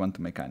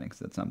mechanics,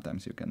 that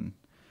sometimes you can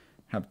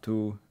have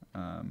two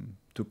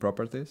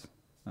properties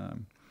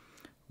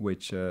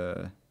which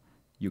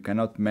you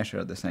cannot measure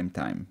at the same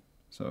time.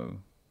 So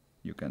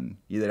you can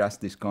either ask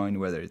this coin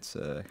whether it's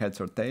heads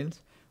or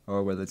tails,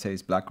 or whether, let's say,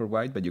 it's black or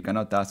white, but you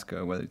cannot ask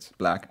whether it's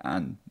black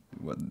and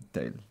whether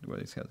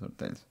it's heads or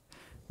tails.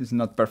 This is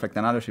not perfect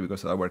analogy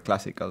because our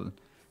classical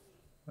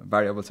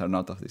variables are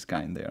not of this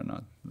kind. They are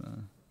not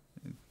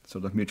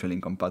sort of mutually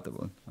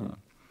incompatible.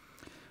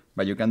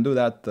 But you can do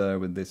that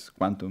with this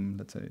quantum,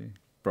 let's say,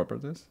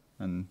 properties.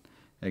 And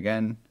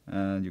again,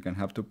 you can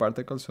have two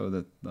particles so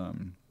that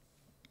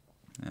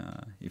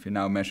if you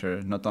now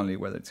measure not only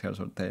whether it's heads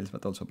or tails,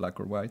 but also black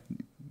or white,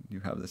 you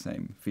have the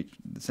same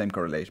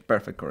correlation,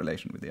 perfect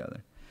correlation with the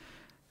other.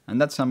 And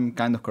that's some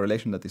kind of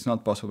correlation that is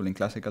not possible in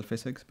classical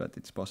physics, but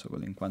it's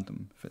possible in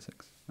quantum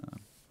physics.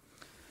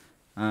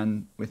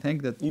 And we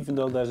think that... Even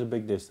though there's a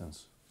big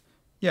distance.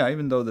 Yeah,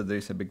 even though that there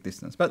is a big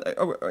distance. But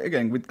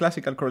again, with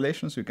classical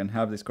correlations, you can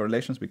have these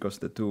correlations because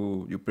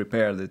you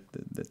prepare the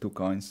two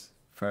coins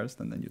first,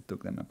 and then you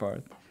took them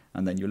apart,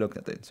 and then you looked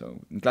at it. So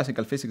in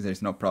classical physics, there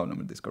is no problem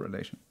with this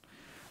correlation.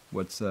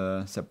 What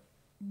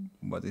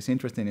is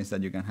interesting is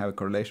that you can have a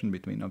correlation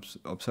between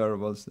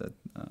observables that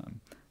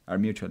are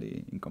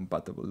mutually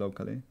incompatible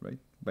locally, right?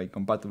 By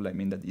compatible, I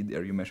mean that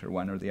either you measure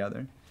one or the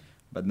other,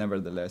 but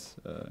nevertheless,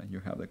 you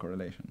have the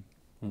correlation.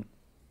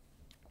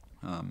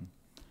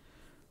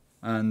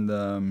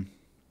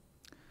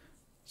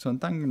 So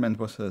entanglement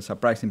was a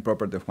surprising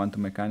property of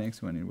quantum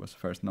mechanics when it was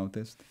first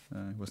noticed.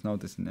 It was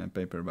noticed in a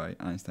paper by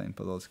Einstein,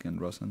 Podolsky,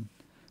 and Rosen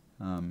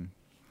in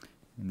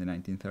the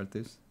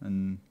 1930s,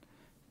 and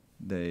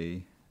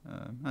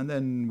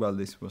then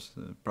this was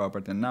a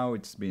property, and now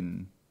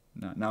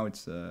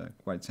it's a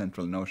quite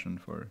central notion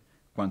for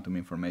quantum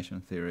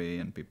information theory,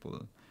 and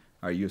people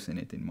are using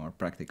it in more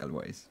practical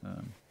ways.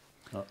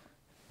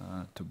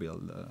 To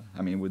build,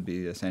 it would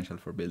be essential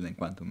for building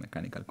quantum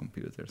mechanical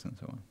computers and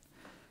so on.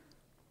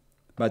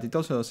 But it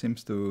also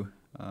seems to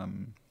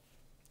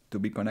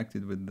be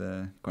connected with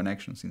the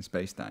connections in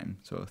space-time.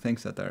 So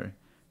things that are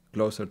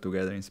closer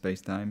together in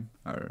space-time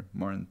are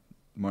more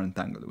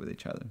entangled with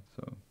each other.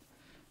 So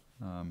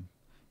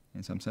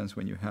in some sense,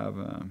 when you have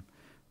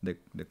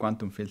the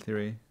quantum field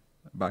theory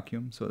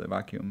vacuum, so the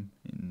vacuum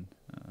in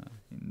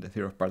the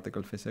theory of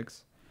particle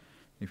physics,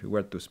 if you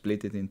were to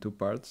split it in two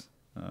parts,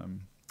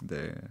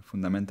 the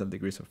fundamental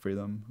degrees of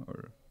freedom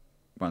or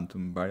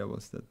quantum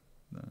variables that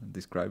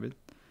describe it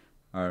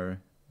are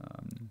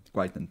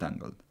quite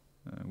entangled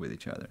with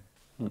each other.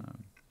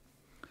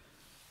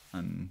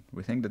 And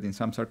we think that in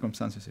some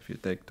circumstances, if you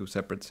take two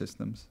separate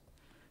systems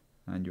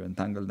and you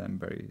entangle them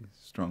very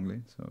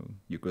strongly, so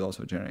you could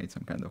also generate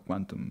some kind of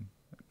quantum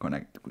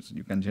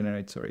you can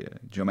generate, a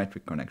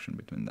geometric connection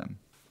between them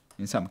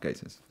in some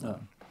cases.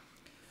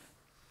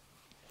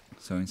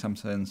 So in some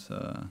sense,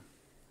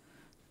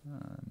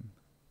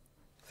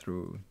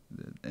 through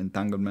the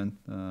entanglement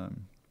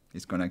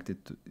is connected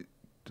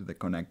to the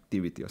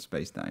connectivity of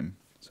space-time.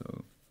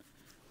 So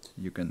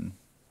you can,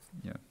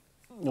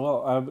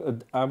 Well,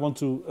 I want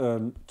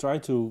to try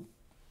to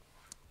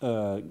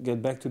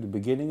get back to the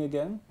beginning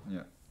again.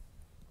 Yeah.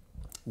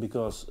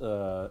 Because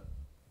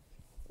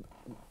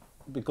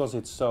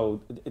it's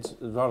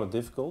rather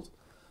difficult.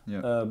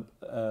 Yeah.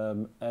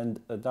 And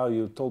now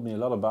you told me a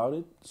lot about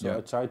it, so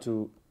I try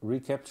to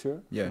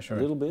recapture a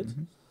little bit.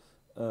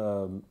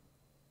 Mm-hmm.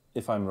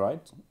 If I'm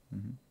right.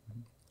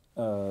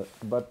 Mm-hmm.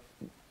 But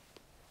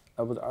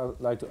I would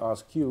like to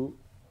ask you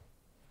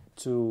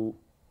to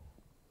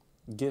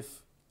give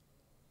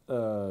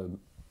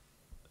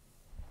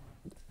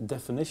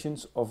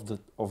definitions of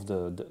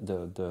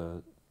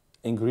the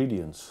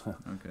ingredients.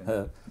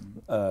 Okay.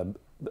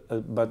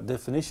 But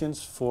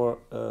definitions for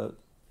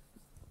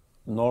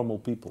normal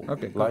people.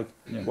 Okay. Like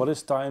what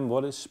is time,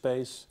 what is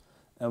space,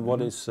 and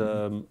what is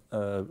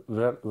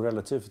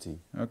relativity.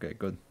 Okay,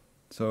 good.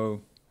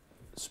 So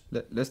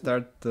let's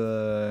start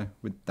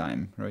with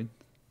time, right?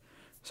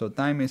 So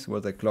time is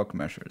what the clock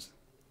measures.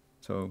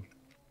 So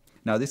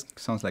now this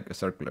sounds like a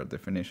circular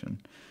definition,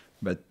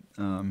 but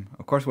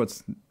of course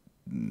what's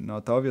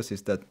not obvious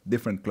is that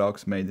different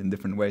clocks made in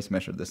different ways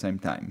measure the same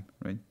time,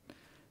 right?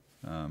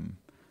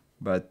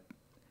 But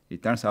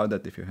it turns out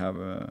that if you have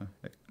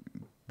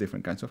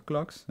different kinds of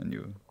clocks and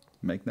you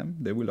make them,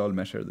 they will all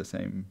measure the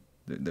same.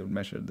 They will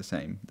measure the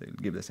same.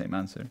 They'll give the same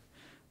answer,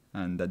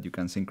 and that you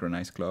can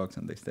synchronize clocks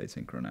and they stay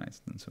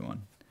synchronized and so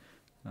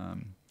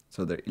on.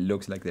 So it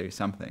looks like there is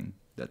something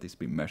that is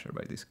being measured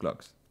by these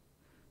clocks.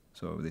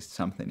 So this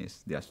something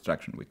is the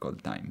abstraction we call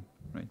time,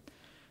 right?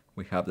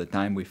 We have the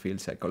time we feel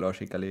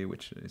psychologically,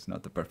 which is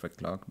not a perfect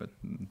clock, but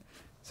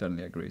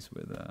certainly agrees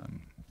with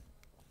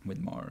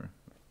more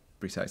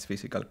precise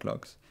physical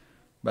clocks.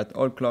 But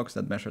all clocks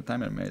that measure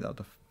time are made out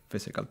of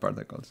physical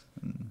particles,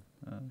 and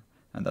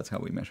that's how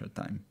we measure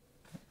time.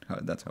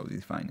 That's how we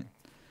define it.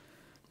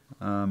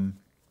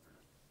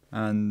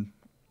 And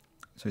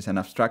so it's an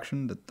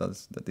abstraction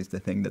that is the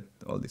thing that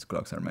all these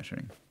clocks are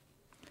measuring.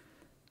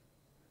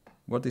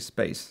 What is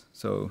space?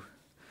 So,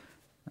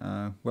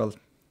 well,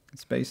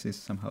 space is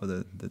somehow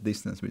the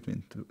distance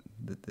between two,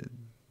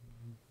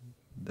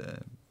 the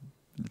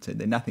let's say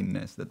the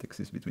nothingness that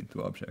exists between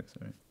two objects.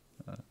 Right?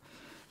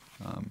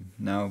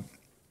 Now,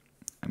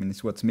 I mean,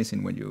 it's what's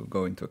missing when you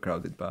go into a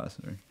crowded bus.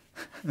 Right?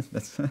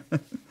 That's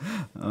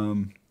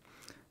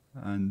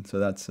and so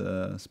that's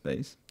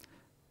space.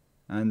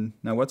 And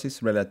now, what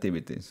is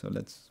relativity? So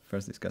let's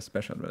first discuss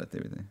special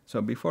relativity.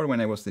 So before,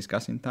 when I was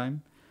discussing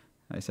time,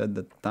 I said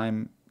that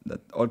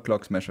all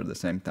clocks measure the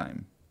same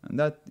time. And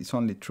that is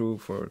only true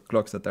for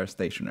clocks that are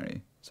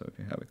stationary. So if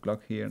you have a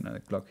clock here and a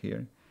clock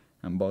here,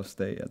 and both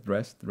stay at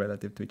rest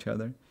relative to each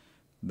other,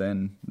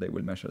 then they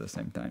will measure the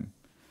same time.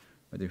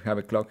 But if you have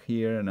a clock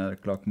here and another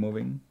clock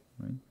moving,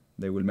 right,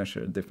 they will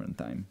measure a different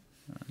time.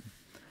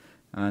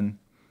 And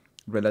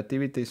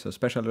relativity, so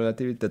special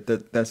relativity,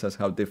 that tells us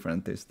how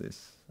different is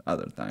this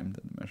other time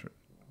that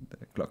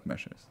the clock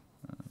measures.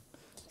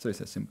 So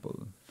it's a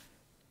simple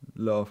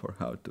law for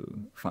how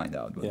to find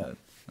out what that.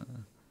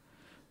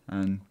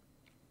 And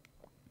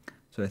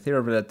so the theory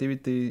of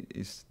relativity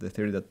is the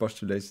theory that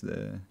postulates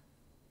that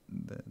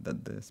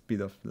the speed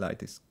of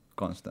light is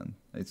constant.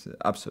 It's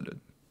absolute.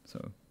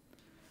 So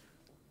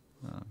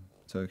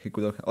he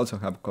could also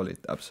have called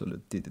it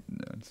absolute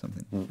or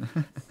something.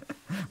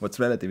 What's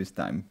relative is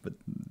time, but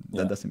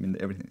that doesn't mean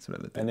that everything is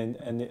relative.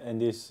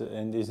 And this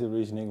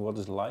reasoning, what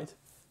is light?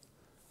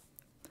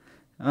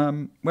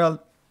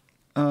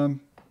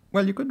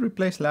 Well, you could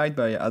replace light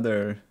by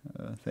other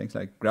things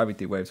like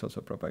gravity waves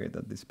also propagate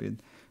at this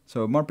speed.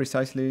 So more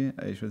precisely,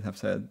 I should have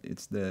said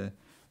it's the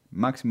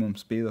maximum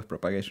speed of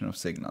propagation of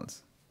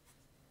signals.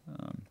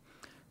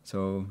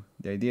 So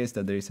the idea is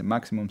that there is a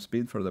maximum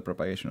speed for the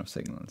propagation of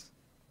signals.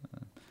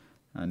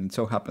 And it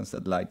so happens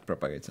that light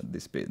propagates at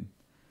this speed.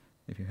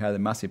 If you had a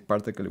massive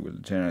particle, it will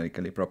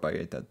generically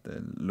propagate at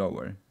a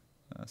lower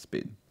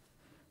speed.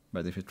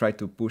 But if you try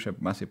to push a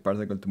massive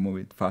particle to move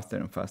it faster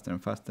and faster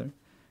and faster,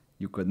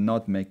 you could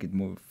not make it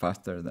move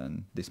faster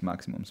than this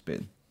maximum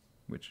speed,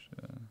 which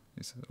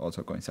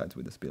also coincides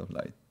with the speed of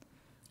light.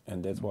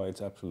 And that's why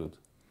it's absolute.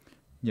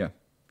 Yeah.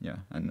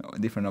 And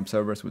different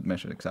observers would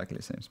measure exactly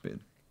the same speed.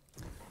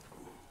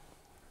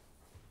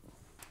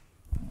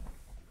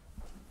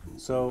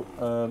 So,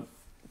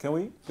 can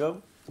we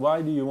go?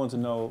 Why do you want to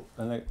know?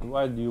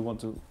 Why do you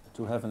want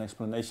to have an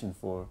explanation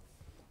for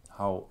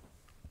how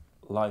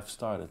life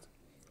started?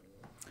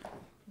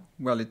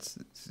 Well, it's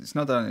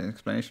not an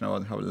explanation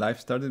about how life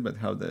started, but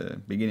how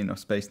the beginning of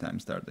space-time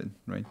started,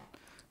 right?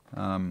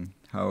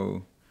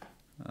 How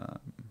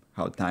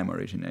time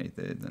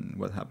originated and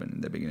what happened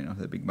in the beginning of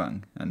the Big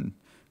Bang. And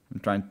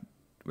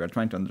we are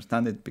trying to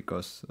understand it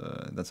because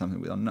that's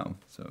something we don't know.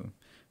 So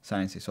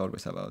science is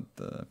always about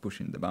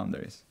pushing the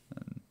boundaries,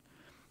 and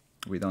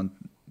we don't.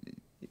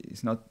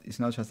 It's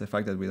not just the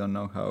fact that we don't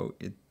know how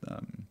it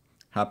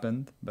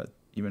happened, but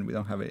even we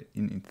don't have a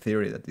in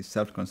theory that is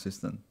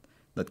self-consistent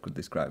that could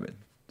describe it.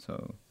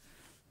 So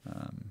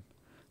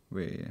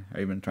we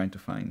are even trying to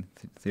find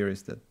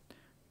theories that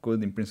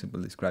could in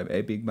principle describe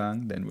a Big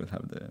Bang. Then we'll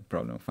have the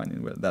problem of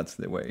finding whether that's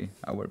the way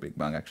our Big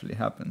Bang actually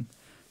happened.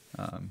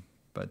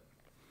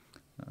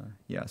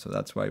 So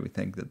that's why we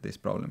think that this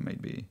problem may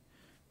be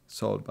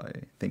solved by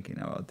thinking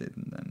about it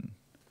and then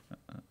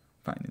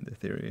finding the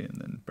theory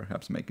and then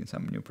perhaps making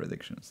some new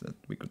predictions that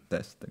we could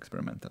test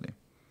experimentally.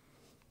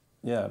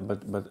 Yeah,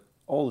 but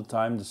all the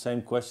time the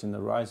same question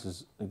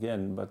arises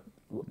again, but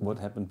what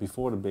happened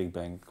before the Big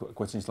Bang?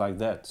 Questions like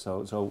that.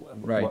 So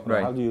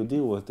right. How do you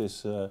deal with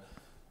this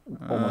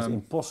almost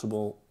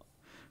impossible?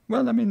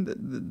 Well, I mean,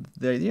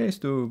 the idea is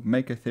to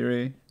make a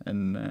theory,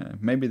 and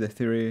maybe the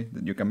theory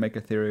that you can make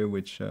a theory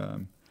which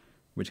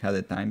had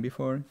a time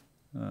before.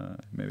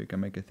 Maybe you can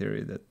make a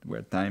theory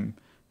where time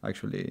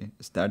actually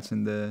starts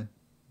in the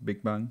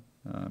Big Bang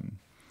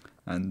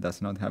and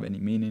does not have any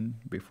meaning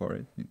before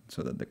it,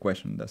 so that the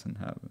question doesn't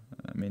have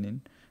a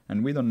meaning.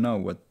 And we don't know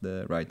what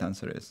the right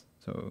answer is.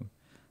 So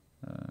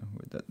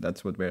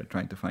That's what we're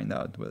trying to find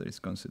out, whether it's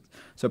consistent.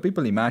 So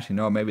people imagine,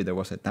 oh, maybe there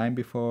was a time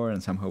before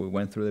and somehow we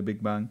went through the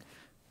Big Bang,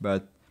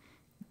 but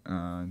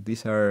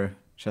these are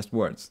just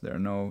words. There are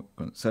no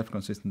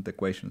self-consistent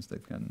equations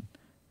that can,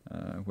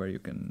 where you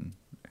can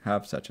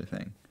have such a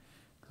thing.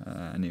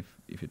 And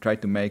if you try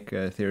to make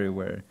a theory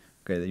where,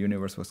 okay, the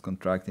universe was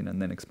contracting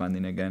and then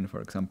expanding again,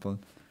 for example,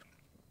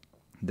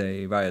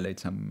 they violate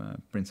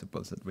some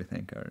principles that we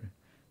think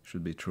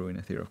should be true in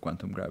a theory of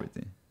quantum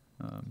gravity.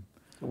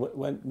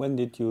 When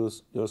did you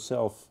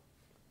yourself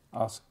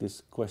ask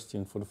this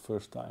question for the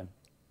first time?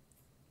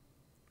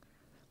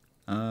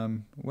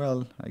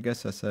 Well, I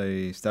guess as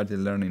I started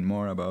learning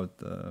more about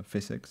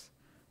physics,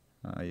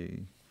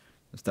 I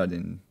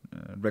started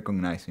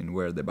recognizing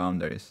where the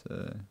boundaries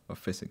of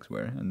physics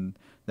were. And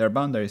there are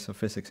boundaries of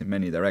physics in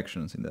many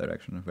directions, in the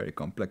direction of very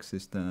complex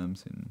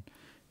systems,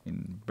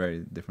 in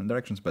very different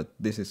directions. But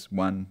this is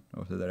one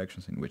of the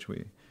directions in which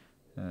we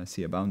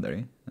see a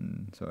boundary.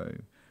 And so I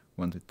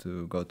wanted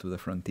to go to the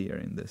frontier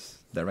in this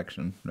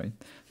direction, right?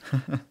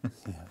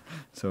 Yeah.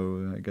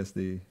 So I guess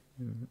the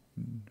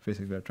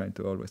physics we are trying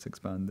to always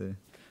expand,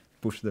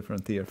 push the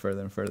frontier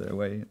further and further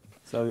away.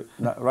 So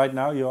right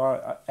now you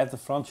are at the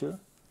frontier?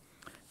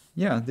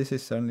 Yeah, this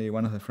is certainly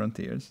one of the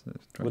frontiers.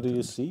 What do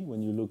you see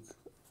when you look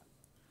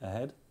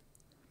ahead?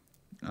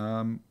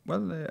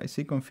 Well, I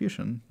see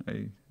confusion.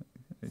 I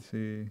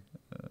see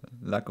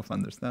lack of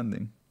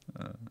understanding,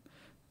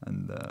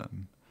 and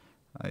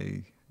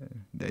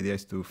the idea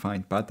is to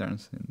find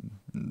patterns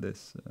in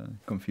this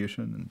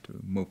confusion and to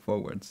move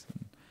forwards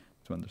and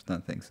to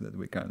understand things that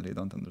we currently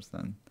don't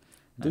understand.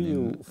 Do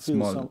you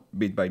feel small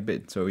bit by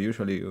bit? So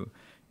usually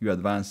you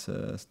advance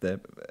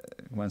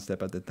one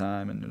step at a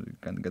time, and you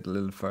can get a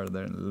little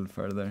further and a little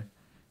further.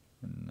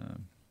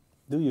 And,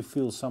 do you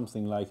feel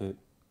something like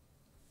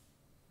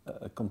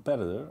a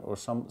competitor, or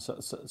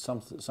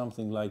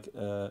something like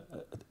a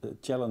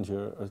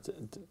challenger, or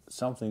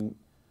something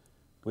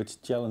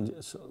which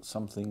challenges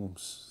something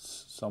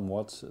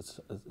somewhat,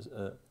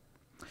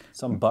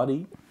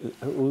 somebody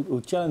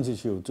who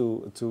challenges you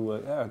to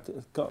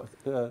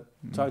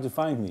try to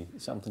find me,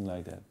 something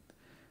like that?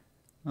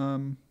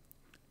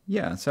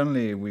 Yeah,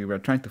 certainly we were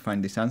trying to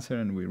find this answer,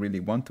 and we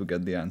really want to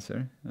get the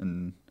answer.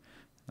 And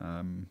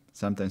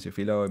sometimes you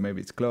feel, oh,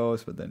 maybe it's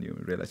close, but then you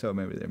realize, oh,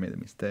 maybe they made a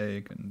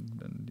mistake, and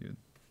then you.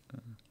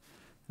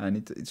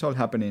 And it's all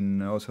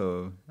happening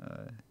also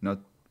not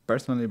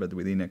personally, but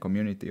within a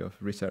community of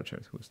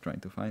researchers who's trying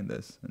to find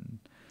this.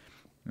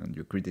 And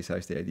you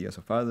criticize the ideas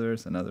of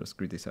others, and others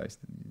criticize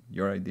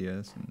your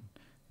ideas, and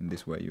in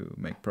this way you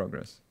make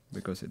progress,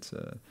 because it's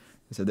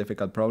a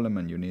difficult problem,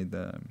 and you need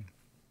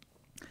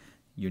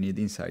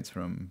insights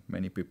from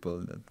many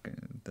people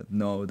that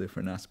know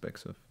different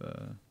aspects of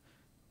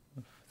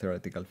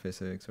theoretical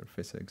physics or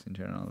physics in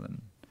general,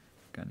 and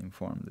can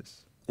inform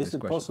this. Is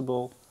it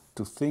possible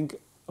to think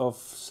of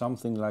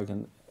something like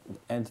an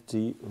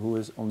entity who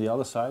is on the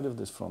other side of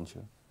this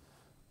frontier,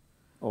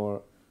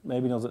 or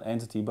maybe not an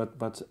entity,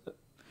 but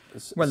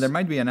well, there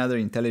might be another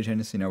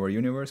intelligence in our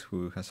universe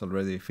who has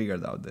already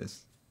figured out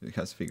this. It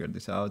has figured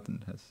this out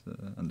and has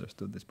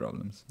understood these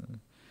problems,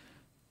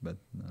 but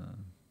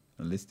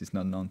at least it's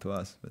not known to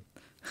us.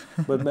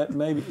 But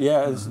maybe,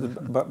 yeah.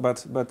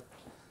 But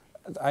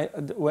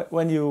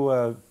when you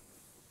are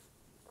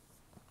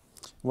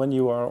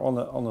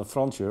on a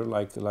frontier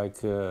like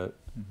the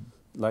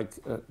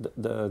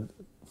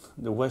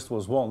West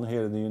was one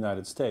here in the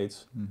United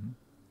States. Mm-hmm.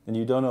 And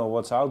you don't know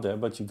what's out there,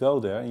 but you go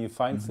there and you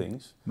find mm-hmm.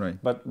 things. Right.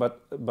 But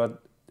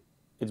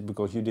it's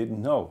because you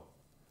didn't know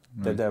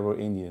that there were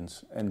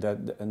Indians and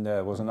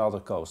there was another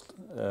coast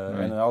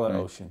and another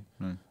ocean.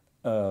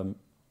 Right.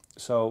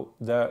 So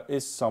there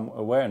is some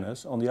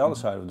awareness on the other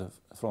side of the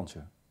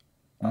frontier.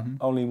 Mm-hmm.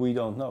 Only we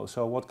don't know.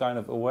 So what kind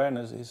of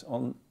awareness is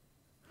on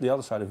the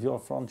other side of your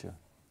frontier?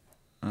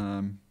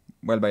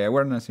 Well, by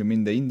awareness you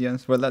mean the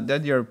Indians. Well,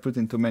 that you're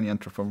putting too many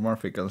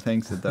anthropomorphical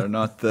things that are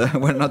not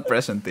were not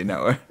present in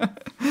our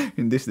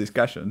in this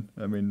discussion.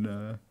 I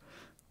mean,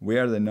 we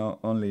are the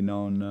only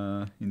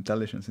known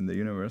intelligence in the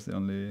universe, the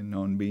only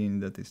known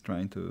being that is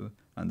trying to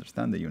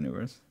understand the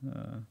universe.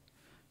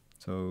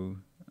 So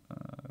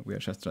we are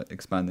just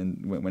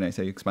expanding. When I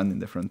say expanding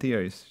the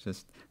frontier, it's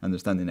just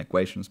understanding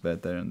equations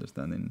better,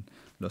 understanding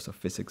laws of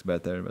physics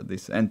better. But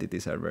these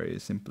entities are very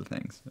simple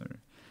things.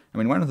 I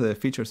mean, one of the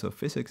features of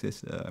physics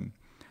is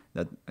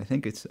that I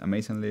think it's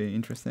amazingly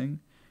interesting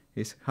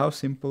is how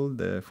simple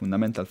the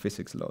fundamental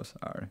physics laws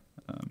are.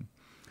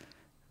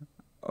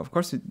 Of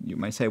course, you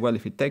might say, well,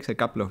 if it takes a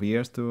couple of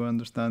years to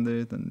understand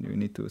it, and you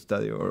need to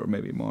study, or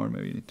maybe more,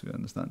 maybe you need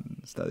to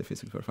study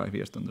physics for 5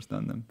 years to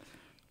understand them.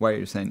 Why are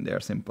you saying they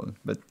are simple?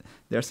 But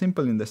they are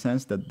simple in the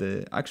sense that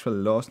the actual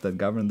laws that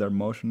govern their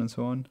motion and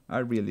so on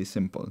are really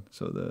simple.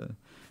 So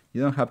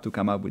you don't have to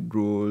come up with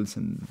rules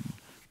and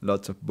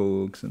lots of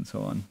books and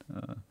so on.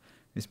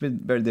 It's been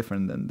very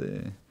different than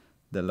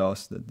the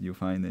laws that you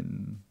find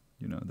in,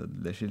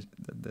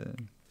 that the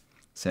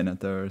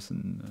senators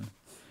and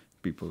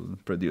people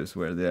produce,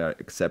 where there are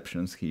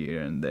exceptions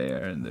here and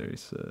there, and there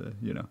is,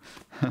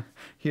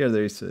 here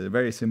there is a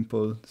very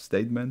simple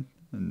statement,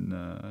 and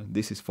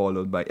this is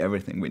followed by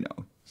everything we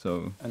know.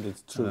 So, and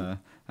it's true.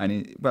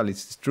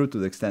 It's true to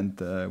the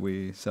extent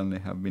we certainly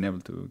have been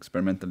able to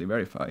experimentally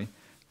verify,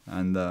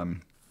 and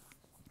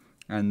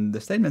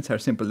the statements are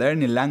simple. They're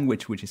in a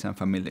language which is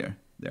unfamiliar.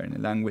 They're in a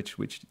language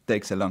which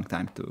takes a long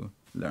time to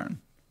learn,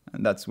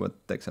 and that's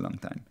what takes a long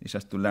time. It's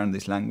just to learn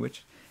this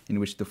language in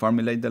which to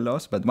formulate the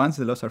laws. But once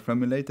the laws are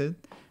formulated,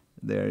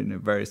 they're in a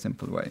very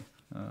simple way.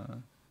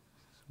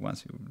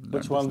 Once you learn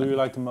Which one do you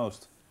like the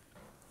most?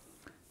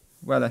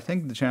 Well, I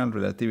think the general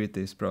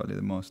relativity is probably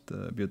the most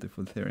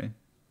beautiful theory,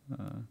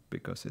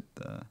 because it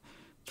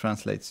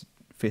translates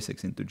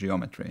physics into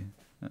geometry,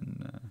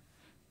 and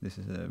this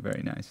is a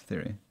very nice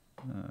theory.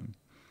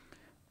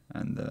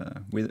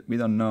 We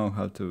don't know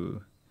how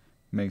to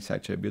make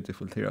such a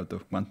beautiful theory out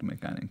of quantum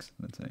mechanics,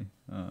 let's say,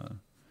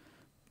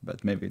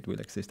 but maybe it will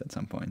exist at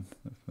some point.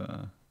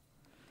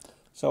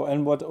 So,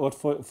 and what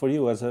for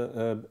you as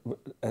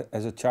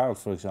a child,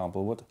 for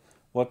example,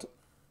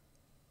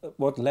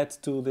 what led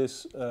to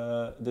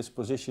this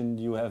position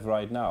you have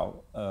right now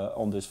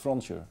on this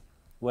frontier?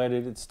 Where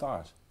did it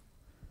start?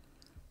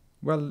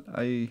 Well,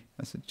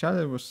 as a child,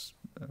 I was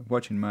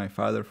watching my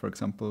father, for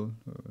example,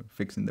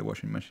 fixing the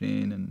washing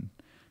machine and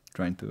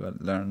trying to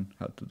learn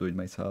how to do it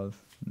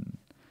myself.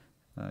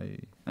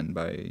 And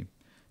by,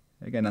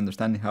 again,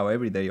 understanding how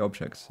everyday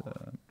objects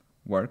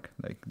work,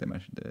 like the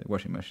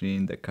washing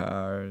machine, the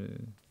car,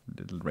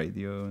 little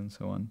radio, and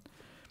so on,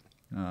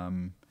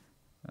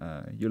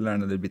 you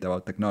learn a little bit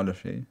about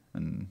technology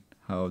and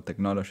how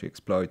technology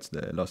exploits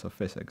the laws of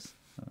physics.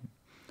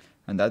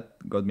 And that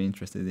got me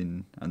interested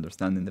in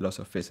understanding the laws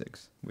of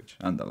physics, which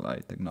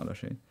underlie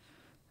technology,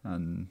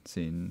 and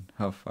seeing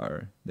how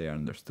far they are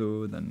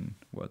understood and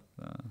what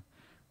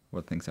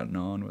things are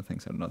known, what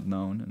things are not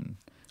known. And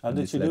how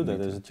did you do that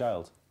as a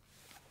child?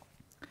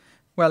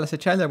 Well, as a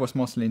child, I was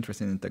mostly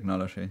interested in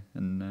technology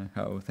and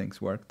how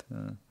things worked.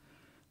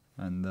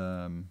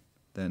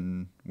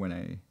 Then when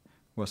I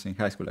was in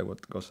high school, I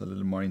was a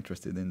little more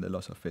interested in the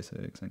laws of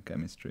physics and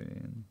chemistry.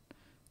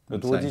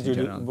 But what did you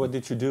do? What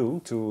did you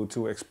do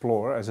to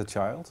explore as a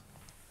child?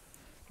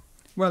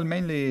 Well,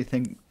 mainly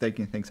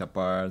taking things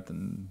apart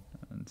and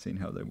seeing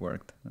how they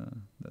worked.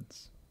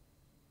 That's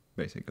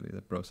basically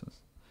the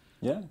process.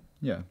 Yeah.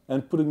 Yeah.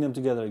 And putting them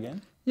together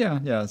again. Yeah.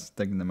 It's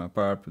taking them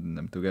apart, putting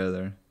them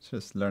together. It's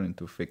just learning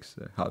to fix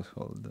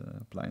household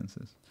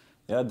appliances.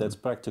 Yeah, that's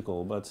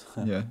practical. But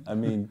yeah. I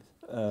mean,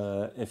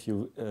 if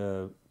you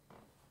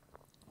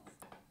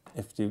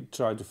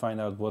try to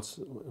find out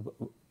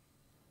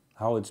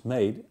how it's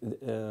made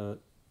and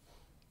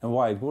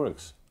why it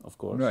works, of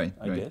course. Right.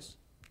 I guess.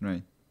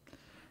 Right.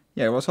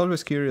 Yeah, I was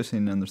always curious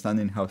in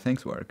understanding how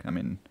things work. I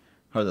mean,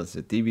 how does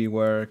the TV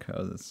work?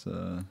 How does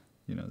the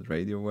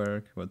radio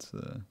work? What's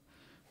the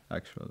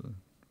actual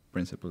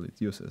principle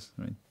it uses,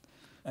 right?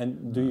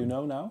 And do you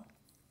know now?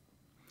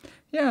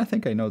 Yeah, I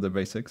think I know the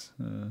basics.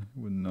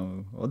 Wouldn't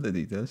know all the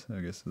details,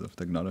 I guess, of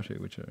technology,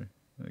 which are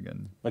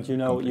again. But you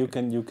know, you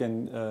can.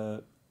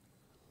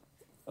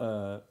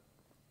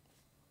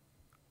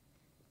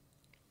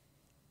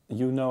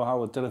 You know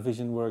how a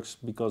television works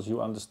because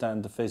you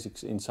understand the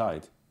physics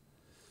inside.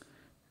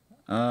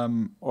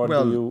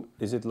 Or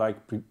is it like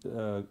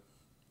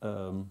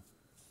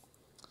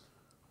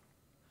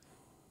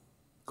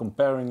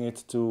comparing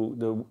it to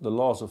the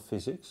laws of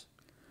physics?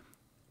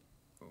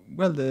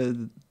 Well,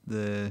 the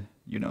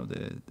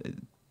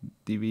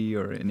TV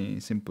or any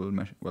simple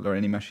or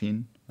any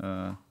machine,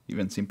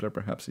 even simpler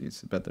perhaps,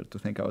 it's better to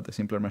think about the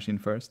simpler machine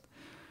first.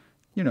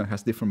 It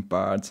has different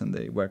parts and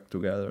they work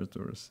together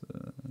towards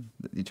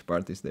each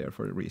part is there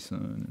for a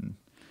reason,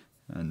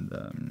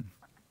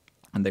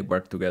 and they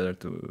work together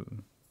to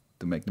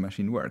make the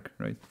machine work,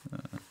 right?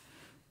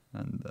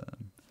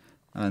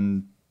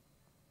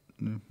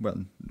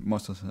 Well,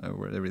 most of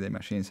our everyday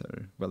machines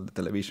are, the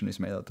television is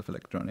made out of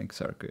electronic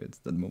circuits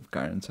that move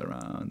currents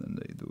around, and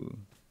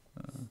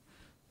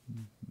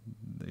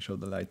they show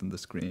the light on the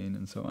screen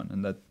and so on,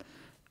 and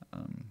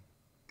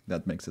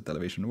that makes the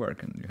television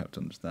work, and you have to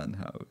understand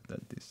how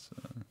that is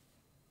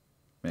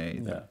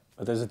made. Yeah,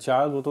 but as a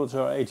child, what was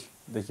your age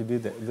that you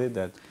did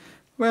that?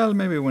 Well,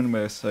 maybe when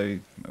I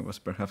was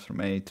perhaps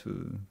from 8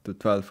 to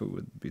 12, we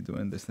would be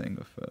doing this thing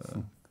of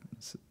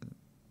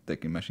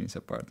taking machines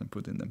apart and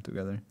putting them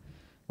together.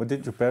 What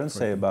did your parents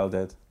say about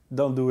that?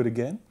 Don't do it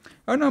again?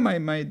 Oh no,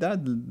 my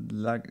dad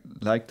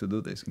liked to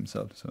do this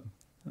himself, so.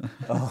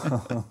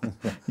 Oh.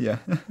 Yeah.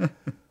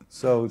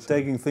 So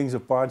taking things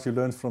apart, you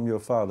learned from your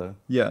father.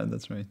 Yeah,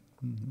 that's right.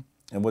 Mm-hmm.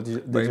 And what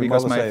did your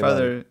mother say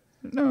about it?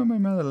 No, my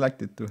mother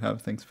liked it to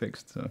have things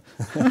fixed. So.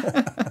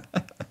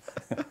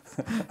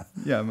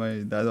 Yeah, my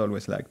dad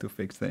always liked to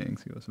fix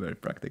things. He was very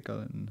practical,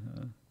 and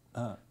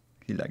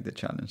he liked the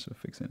challenge of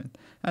fixing it.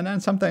 And then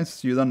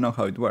sometimes you don't know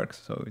how it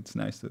works, so it's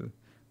nice to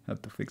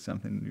have to fix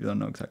something. You don't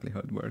know exactly how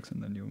it works,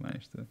 and then you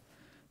manage to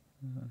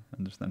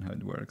understand how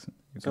it works.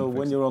 So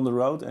when you're on the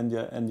road and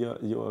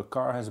your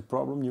car has a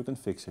problem, you can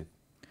fix it.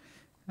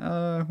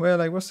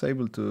 Well, I was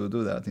able to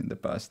do that in the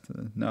past.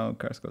 Now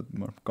cars got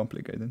more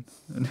complicated.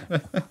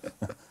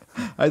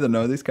 I don't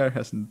know. This car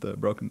hasn't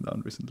broken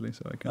down recently,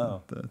 so I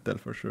can't tell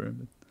for sure.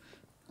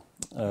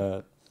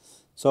 But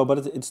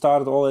But it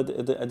started all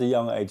at a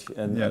young age,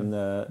 and and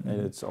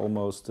it's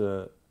almost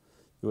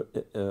you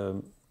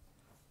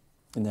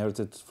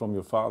inherited from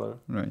your father,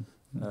 right.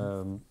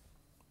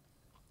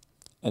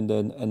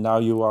 And now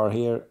you are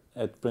here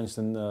at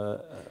Princeton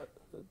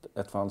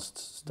Advanced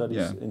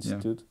Studies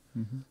Institute.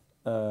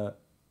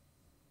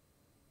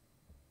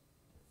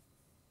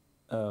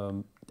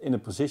 In a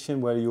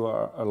position where you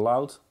are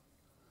allowed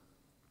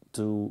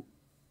to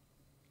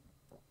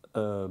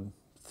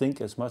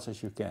think as much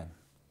as you can.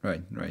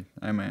 Right.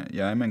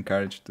 I'm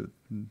encouraged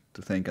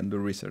to think and do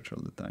research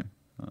all the time.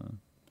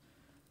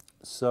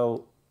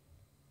 So,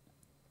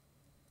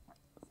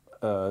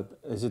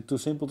 is it too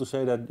simple to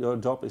say that your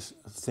job is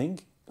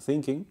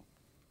thinking?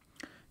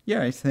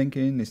 Yeah, it's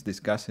thinking, it's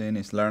discussing,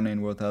 it's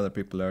learning what other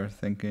people are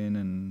thinking,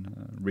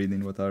 and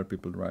reading what other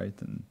people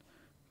write, and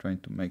trying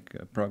to make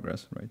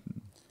progress, right?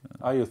 And,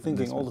 are you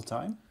thinking all the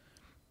time?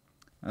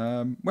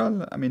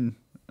 Well, I mean,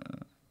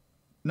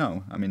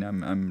 no. I mean,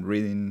 I'm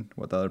reading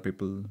what other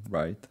people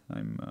write.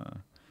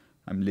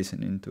 I'm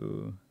listening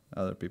to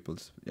other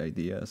people's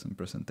ideas and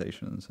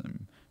presentations.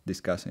 I'm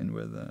discussing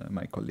with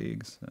my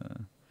colleagues.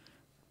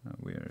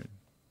 We're,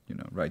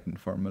 writing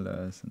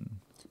formulas and.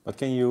 But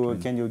can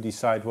you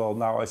decide? Well,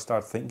 now I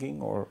start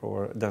thinking,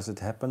 or does it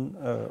happen,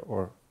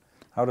 or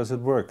how does it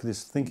work?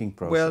 This thinking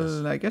process.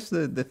 Well, I guess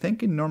the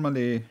thinking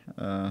normally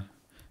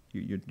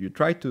you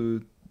try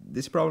to.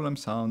 These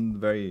problems sound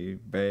very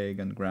vague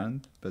and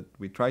grand, but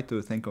we try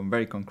to think on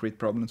very concrete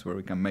problems where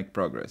we can make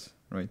progress,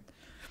 right?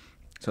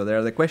 So there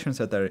are the questions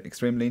that are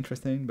extremely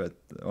interesting, but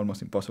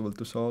almost impossible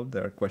to solve.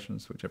 There are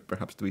questions which are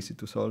perhaps too easy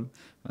to solve,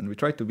 and we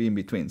try to be in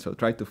between. So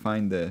try to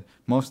find the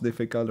most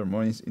difficult or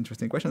most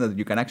interesting question that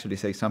you can actually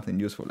say something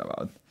useful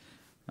about.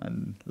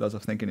 And lots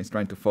of thinking is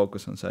trying to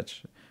focus on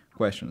such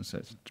questions,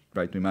 as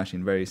try to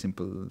imagine very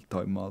simple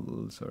toy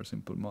models or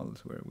simple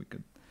models where we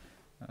could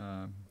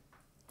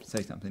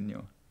say something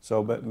new.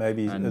 So, but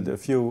maybe a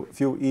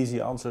few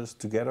easy answers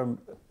together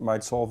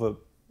might solve a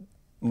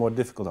more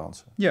difficult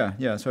answer.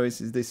 Yeah. So it's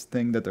this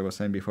thing that I was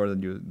saying before,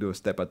 that you do a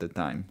step at a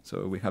time.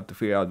 So we have to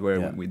figure out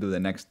where we do the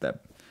next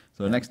step.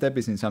 So the next step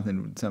is in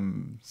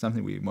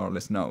something we more or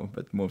less know,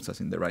 but moves us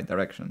in the right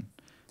direction,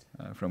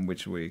 from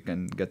which we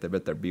can get a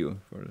better view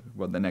for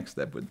what the next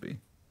step would be.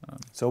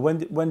 So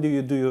when do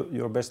you do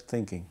your best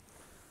thinking?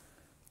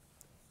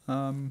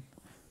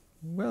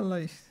 Well,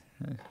 I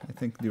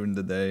think during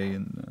the day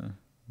and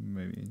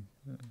maybe.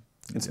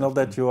 It's not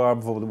that you are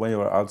when you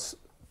are out,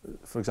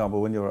 for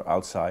example, when you are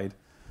outside,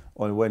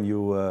 or when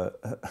you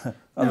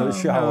under the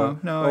shower.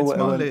 No.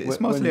 It's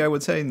mostly I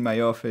would say in my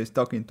office,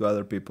 talking to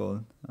other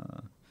people.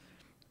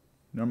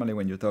 Normally,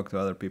 when you talk to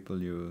other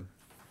people, you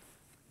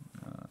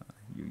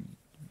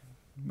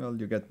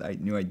get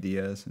new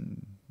ideas,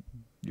 and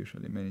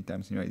usually many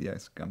times new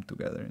ideas come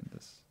together in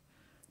this.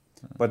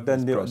 But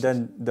then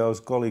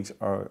those colleagues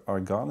are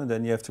gone, and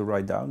then you have to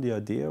write down the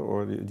idea,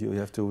 or do you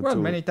have to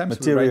many times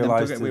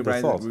materialize we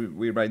thought?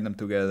 We write them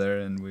together,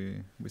 and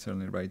we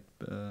certainly write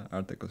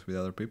articles with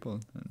other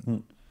people,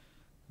 and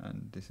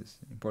this is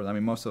important. I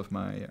mean, most of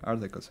my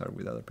articles are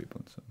with other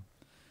people, so.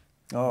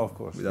 Oh, of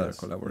course. With other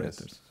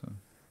collaborators.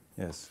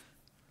 Yes.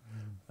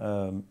 So.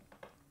 Yes.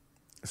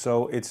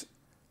 So it's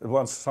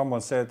once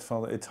someone said,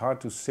 it's hard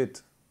to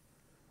sit.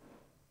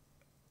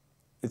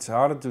 It's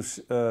harder to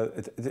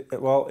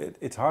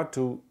it's hard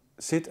to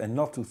sit and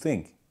not to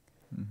think.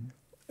 Mm-hmm.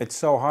 It's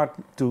so hard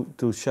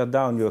to shut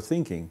down your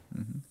thinking.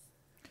 Mm-hmm.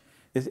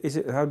 Is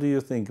it? How do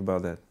you think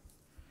about that?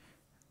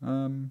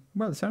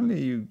 Well,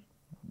 certainly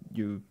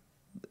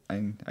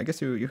I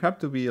guess you have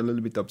to be a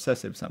little bit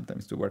obsessive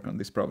sometimes to work on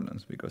these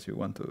problems, because you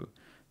want to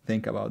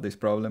think about this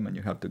problem and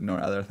you have to ignore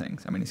other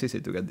things. I mean, it's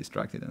easy to get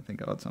distracted and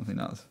think about something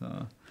else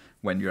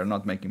when you're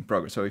not making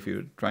progress. So if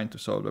you're trying to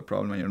solve a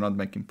problem and you're not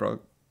making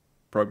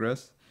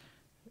progress,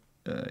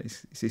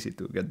 it's easy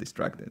to get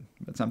distracted.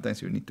 But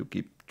sometimes you need to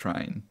keep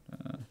trying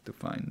to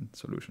find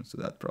solutions to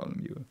that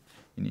problem you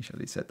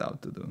initially set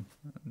out to do,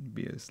 and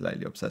be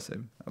slightly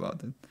obsessive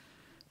about it,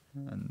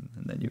 and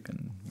then you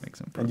can make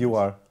some progress. And you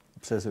are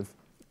obsessive?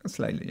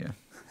 Slightly, yeah.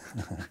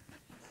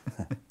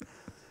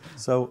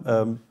 So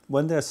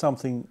when there's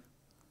something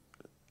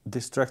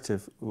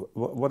distractive,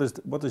 what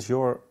is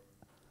your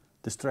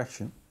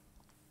distraction?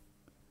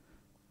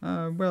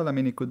 Well, I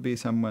mean, it could be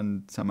some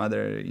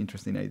other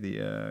interesting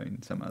idea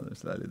in some other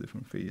slightly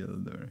different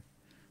field, or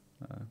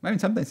I mean,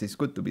 sometimes it's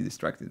good to be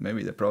distracted.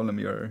 Maybe the problem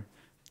you're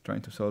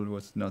trying to solve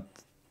was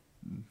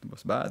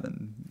bad,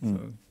 and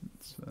so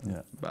it's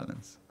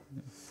balance.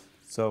 Yeah.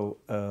 So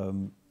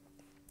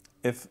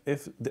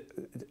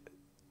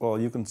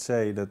you can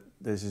say that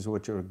this is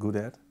what you're good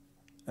at,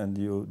 and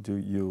you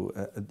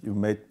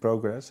made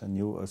progress and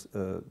new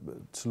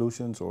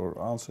solutions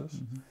or answers.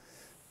 Mm-hmm.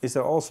 Is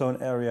there also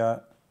an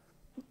area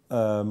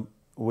in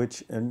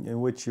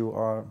which you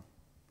are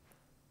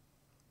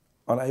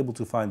unable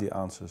to find the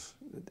answers?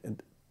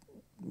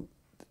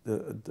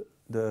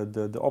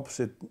 the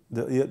opposite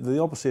the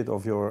opposite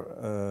of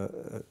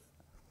your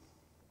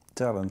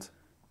talent?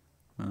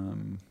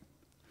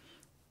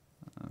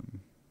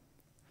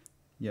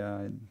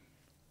 Yeah,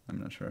 I'm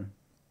not sure.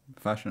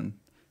 Fashion.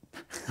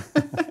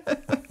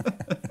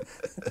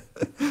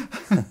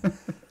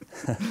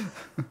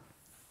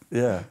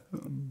 Yeah.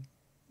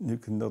 You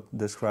cannot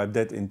describe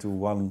that into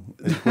one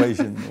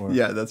equation. Or,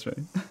 yeah, that's right.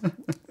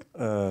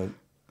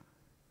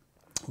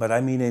 But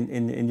I mean,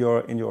 in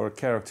your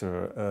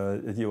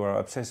character, you are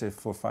obsessive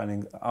for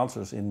finding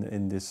answers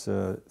in this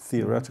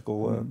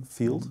theoretical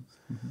field.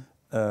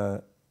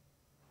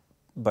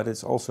 But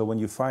it's also, when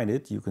you find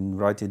it, you can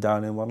write it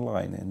down in one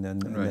line, and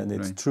then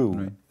it's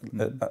true.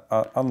 Right.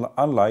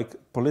 Unlike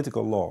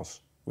political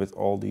laws, with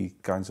all the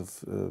kinds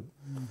of.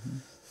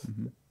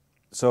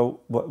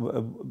 So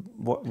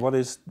what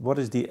is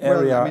the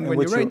area? Well, I mean,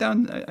 when you write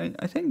down,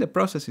 I think the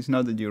process is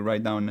not that you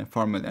write down a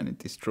formula and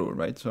it is true,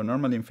 right? So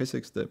normally in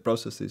physics, the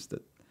process is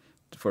that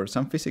for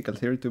some physical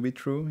theory to be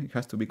true, it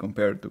has to be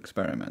compared to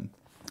experiment.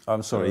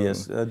 I'm sorry.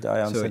 Yes, I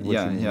understand what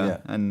you mean. Yeah,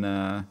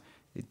 and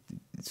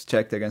it's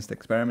checked against the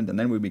experiment, and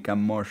then we become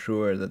more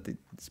sure that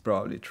it's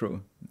probably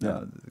true.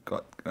 There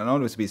can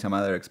always be some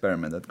other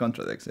experiment that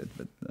contradicts it,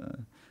 but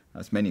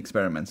as many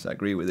experiments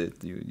agree with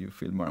it, you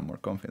feel more and more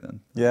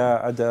confident.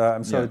 Yeah,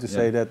 I'm sorry to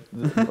say that.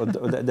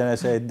 Then I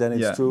say then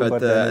it's true,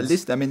 but at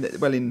least, I mean,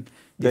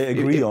 they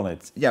agree on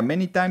it. Yeah,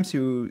 many times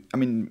a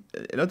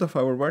lot of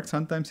our work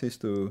sometimes is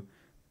to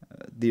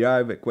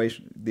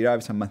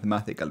derive some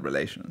mathematical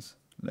relations,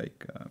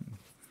 like.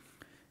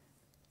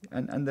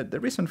 And the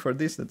reason for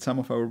this, that some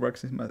of our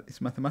works is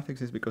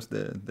mathematics, is because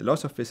the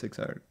laws of physics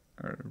are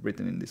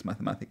written in this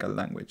mathematical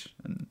language,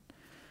 and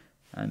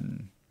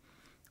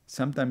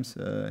sometimes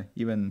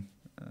even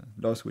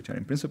laws which are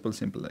in principle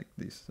simple, like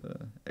these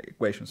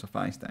equations of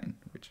Einstein,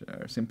 which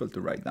are simple to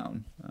write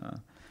down,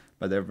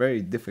 but they're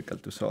very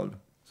difficult to solve.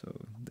 So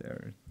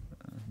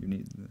you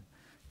need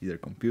either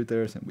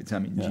computers and with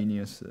some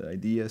ingenious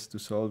ideas to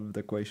solve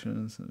the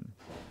equations,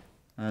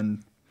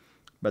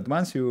 but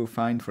once you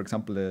find, for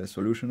example, a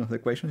solution of the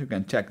equation, you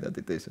can check that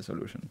it is a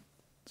solution.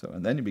 So,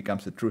 and then it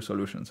becomes a true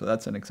solution. So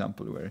that's an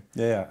example where...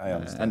 I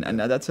understand. And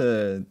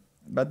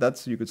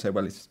that's, you could say,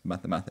 well, it's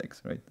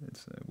mathematics, right?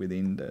 It's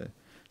within the...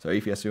 So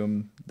if you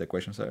assume the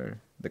equations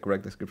are the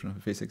correct description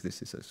of physics,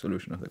 this is a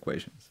solution of the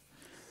equations.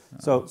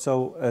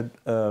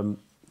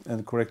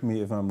 And correct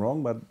me if I'm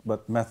wrong,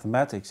 but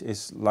mathematics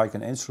is like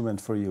an instrument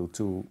for you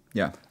to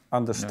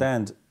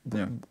understand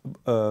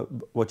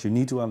what you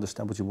need to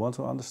understand, what you want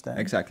to understand.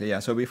 Exactly, yeah.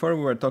 So before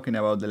we were talking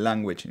about the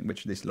language in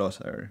which these laws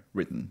are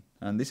written.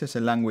 And this is a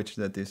language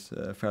that is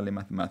fairly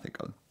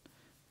mathematical.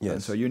 Yes.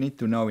 And so you need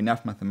to know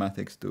enough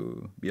mathematics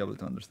to be able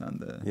to understand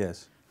the...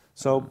 Yes.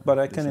 So, but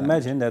I can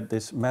imagine language. that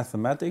this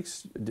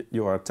mathematics,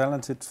 you are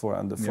talented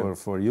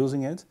for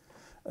using it.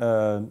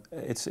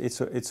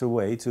 It's a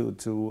way to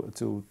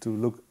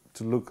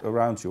look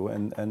around you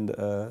and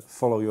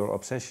follow your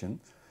obsession.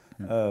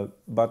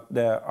 But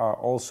there are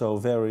also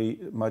very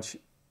much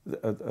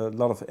a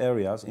lot of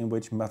areas in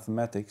which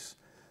mathematics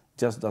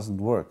just doesn't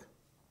work.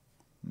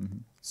 Mm-hmm.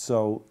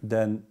 So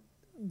then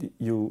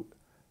you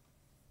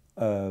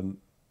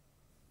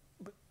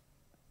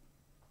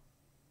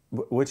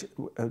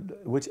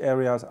which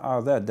areas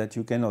are that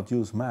you cannot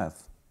use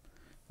math?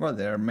 Well,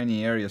 there are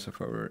many areas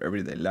of our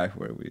everyday life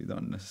where we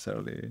don't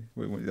necessarily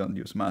we don't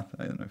use math.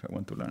 I don't know, if I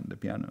want to learn the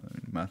piano,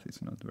 math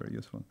is not very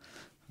useful.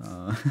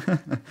 Or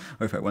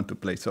if I want to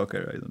play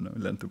soccer, I don't know,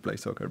 learn to play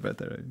soccer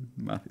better.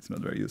 Math is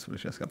not very useful. You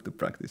just have to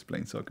practice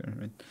playing soccer,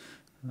 right?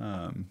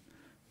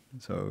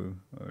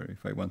 Or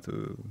if I want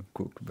to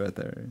cook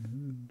better,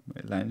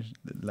 my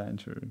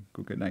lunch, or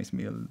cook a nice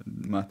meal,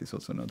 math is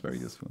also not very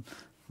useful.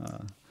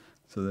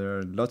 So there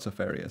are lots of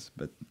areas,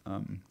 but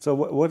so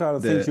what are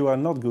the things you are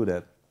not good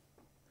at?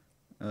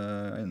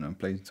 I don't know,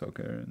 playing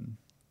soccer and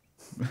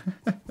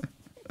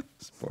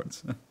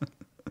sports.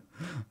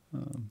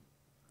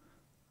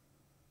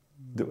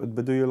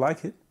 But do you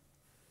like it?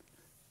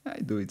 I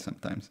do it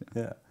sometimes.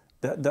 Yeah.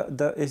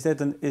 Is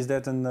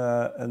that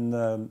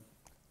an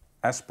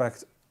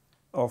aspect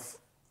of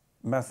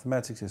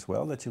mathematics as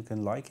well, that you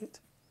can like it?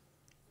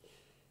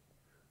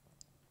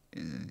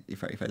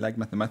 If I like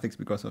mathematics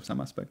because of some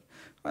aspect,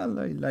 well,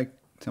 I like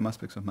some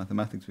aspects of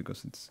mathematics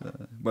because it's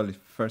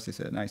first it's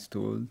a nice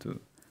tool to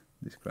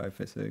describe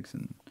physics,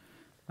 and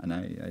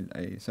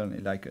I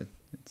certainly like it.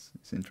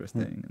 It's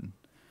interesting,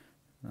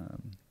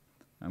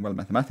 and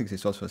mathematics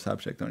is also a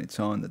subject on its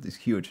own that is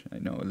huge. I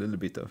know a little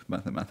bit of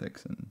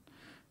mathematics, and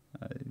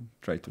I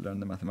try to learn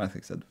the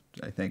mathematics that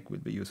I think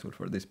would be useful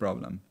for this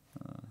problem.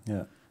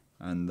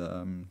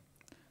 And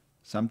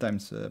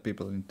sometimes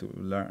people need to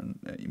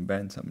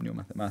invent some new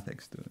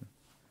mathematics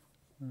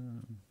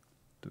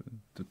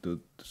to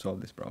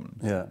solve these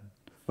problems. Yeah,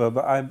 but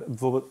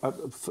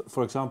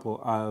for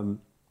example,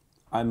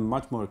 I'm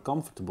much more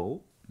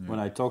comfortable when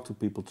I talk to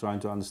people, trying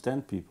to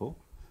understand people.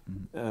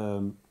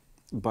 Mm-hmm.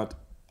 But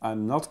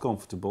I'm not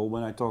comfortable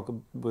when I talk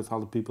with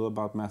other people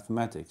about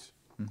mathematics,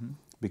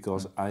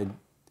 because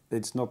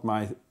it's not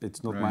my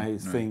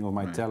thing or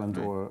my talent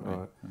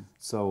or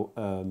so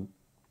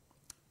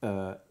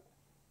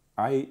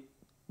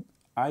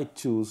I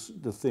choose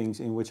the things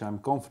in which I'm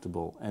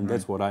comfortable, and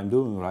that's what I'm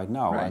doing right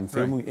now. I'm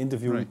filming,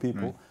 interviewing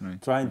people,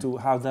 trying to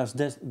how does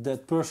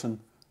that person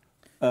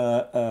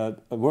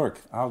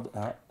work?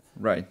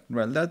 Right.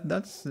 Well,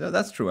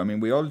 that's true. I mean,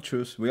 we all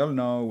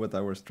know what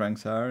our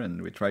strengths are, and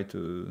we try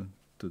to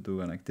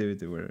do an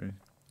activity where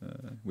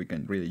we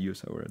can really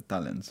use our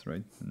talents,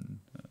 right?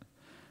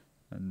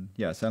 And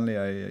yeah, suddenly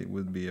I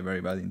would be a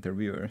very bad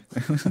interviewer.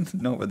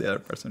 Know what the other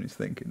person is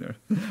thinking or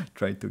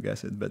try to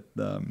guess it. But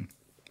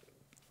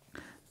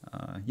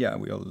yeah,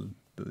 we all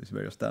do these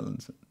various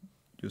talents,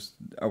 use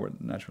our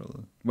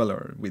natural,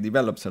 or we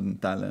develop certain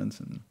talents,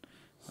 and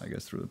I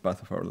guess through the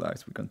path of our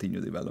lives we continue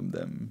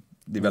developing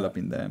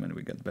them, and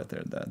we get better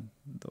at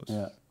those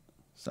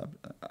sub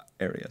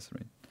areas,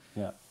 right?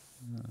 Yeah.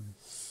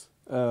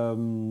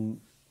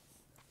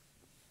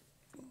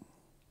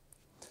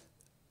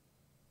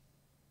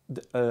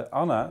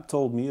 Anna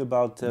told me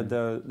about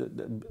the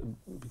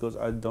because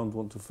I don't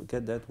want to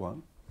forget that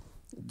one.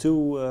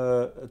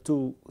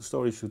 Two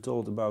stories you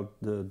told about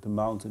the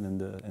mountain and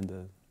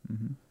the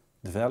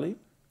valley.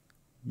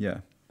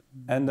 Yeah.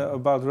 And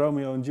about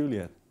Romeo and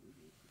Juliet.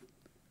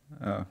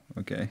 Oh,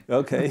 okay.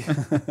 Okay.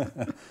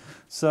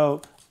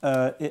 So,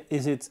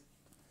 is it?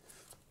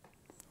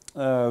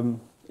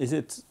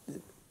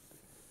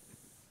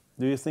 Do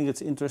you think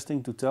it's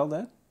interesting to tell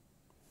that?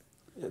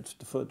 It's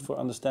for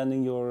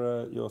understanding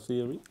your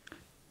theory.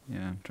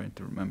 Yeah, I'm trying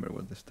to remember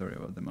what the story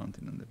about the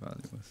mountain and the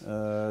valley was.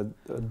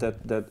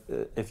 That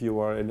if you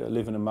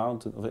live in a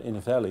mountain or in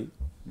a valley,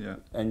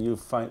 and you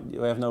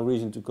have no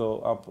reason to go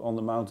up on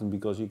the mountain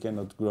because you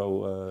cannot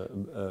grow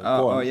corn.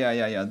 Oh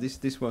yeah.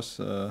 This was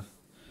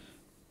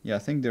I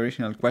think the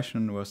original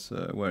question was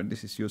whether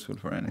this is useful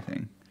for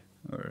anything,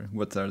 or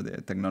what are the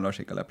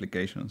technological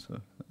applications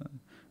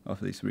of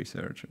this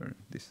research or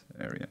this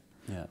area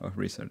of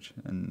research.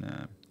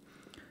 And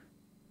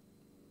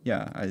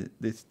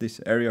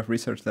this area of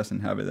research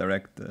doesn't have a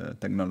direct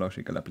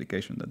technological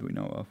application that we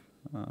know of.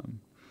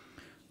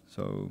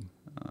 So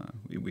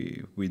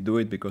we do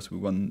it because we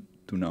want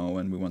to know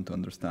and we want to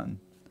understand.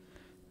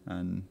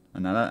 And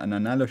an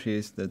analogy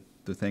is that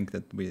to think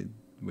that we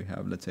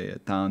have, let's say, a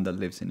town that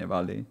lives in a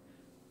valley,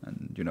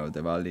 and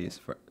the valley is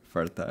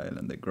fertile,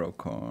 and they grow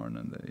corn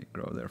and they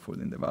grow their food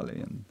in the valley,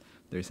 and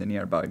there's a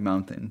nearby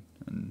mountain,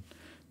 and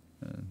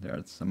there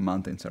are some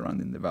mountains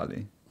surrounding the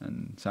valley,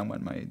 and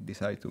someone might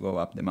decide to go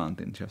up the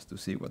mountain just to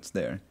see what's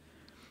there.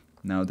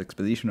 Now, the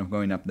expedition of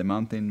going up the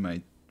mountain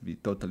might be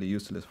totally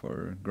useless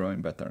for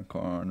growing better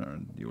corn, or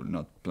you will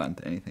not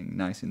plant anything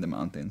nice in the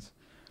mountains.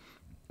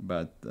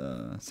 But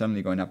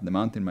suddenly going up the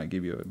mountain might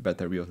give you a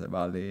better view of the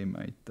valley,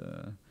 might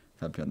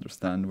help you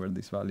understand where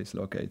this valley is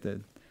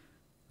located.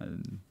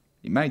 And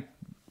it might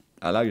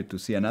allow you to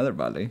see another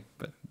valley,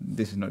 but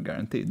this is not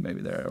guaranteed.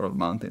 Maybe there are all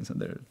mountains and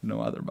there's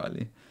no other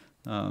valley.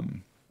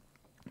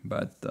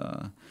 But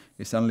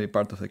it's only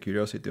part of the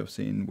curiosity of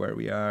seeing where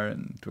we are,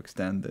 and to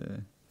extend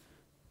the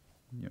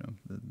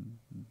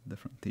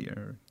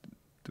frontier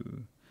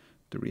to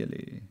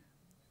really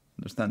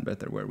understand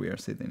better where we are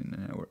sitting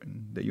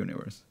in the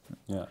universe.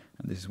 Yeah.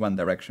 And this is one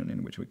direction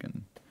in which we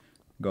can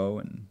go,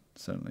 and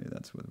certainly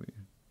that's what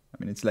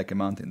it's like a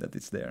mountain that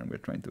is there, and we're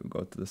trying to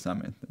go to the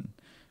summit and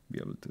be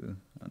able to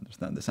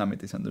understand. The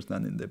summit is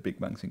understanding the Big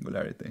Bang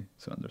singularity,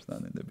 so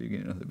understanding the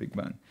beginning of the Big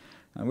Bang.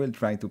 And we'll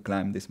try to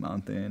climb this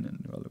mountain,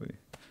 and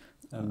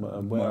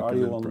where are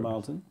you on the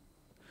mountain?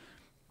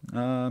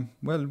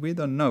 Well, we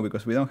don't know,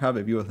 because we don't have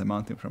a view of the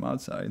mountain from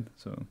outside,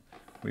 so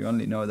we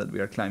only know that we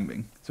are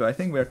climbing. So I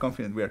think we are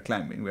confident we are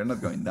climbing. We are not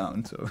going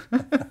down, so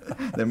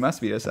there must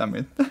be a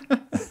summit.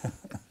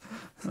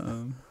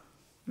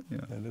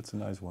 Yeah, that's a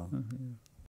nice one.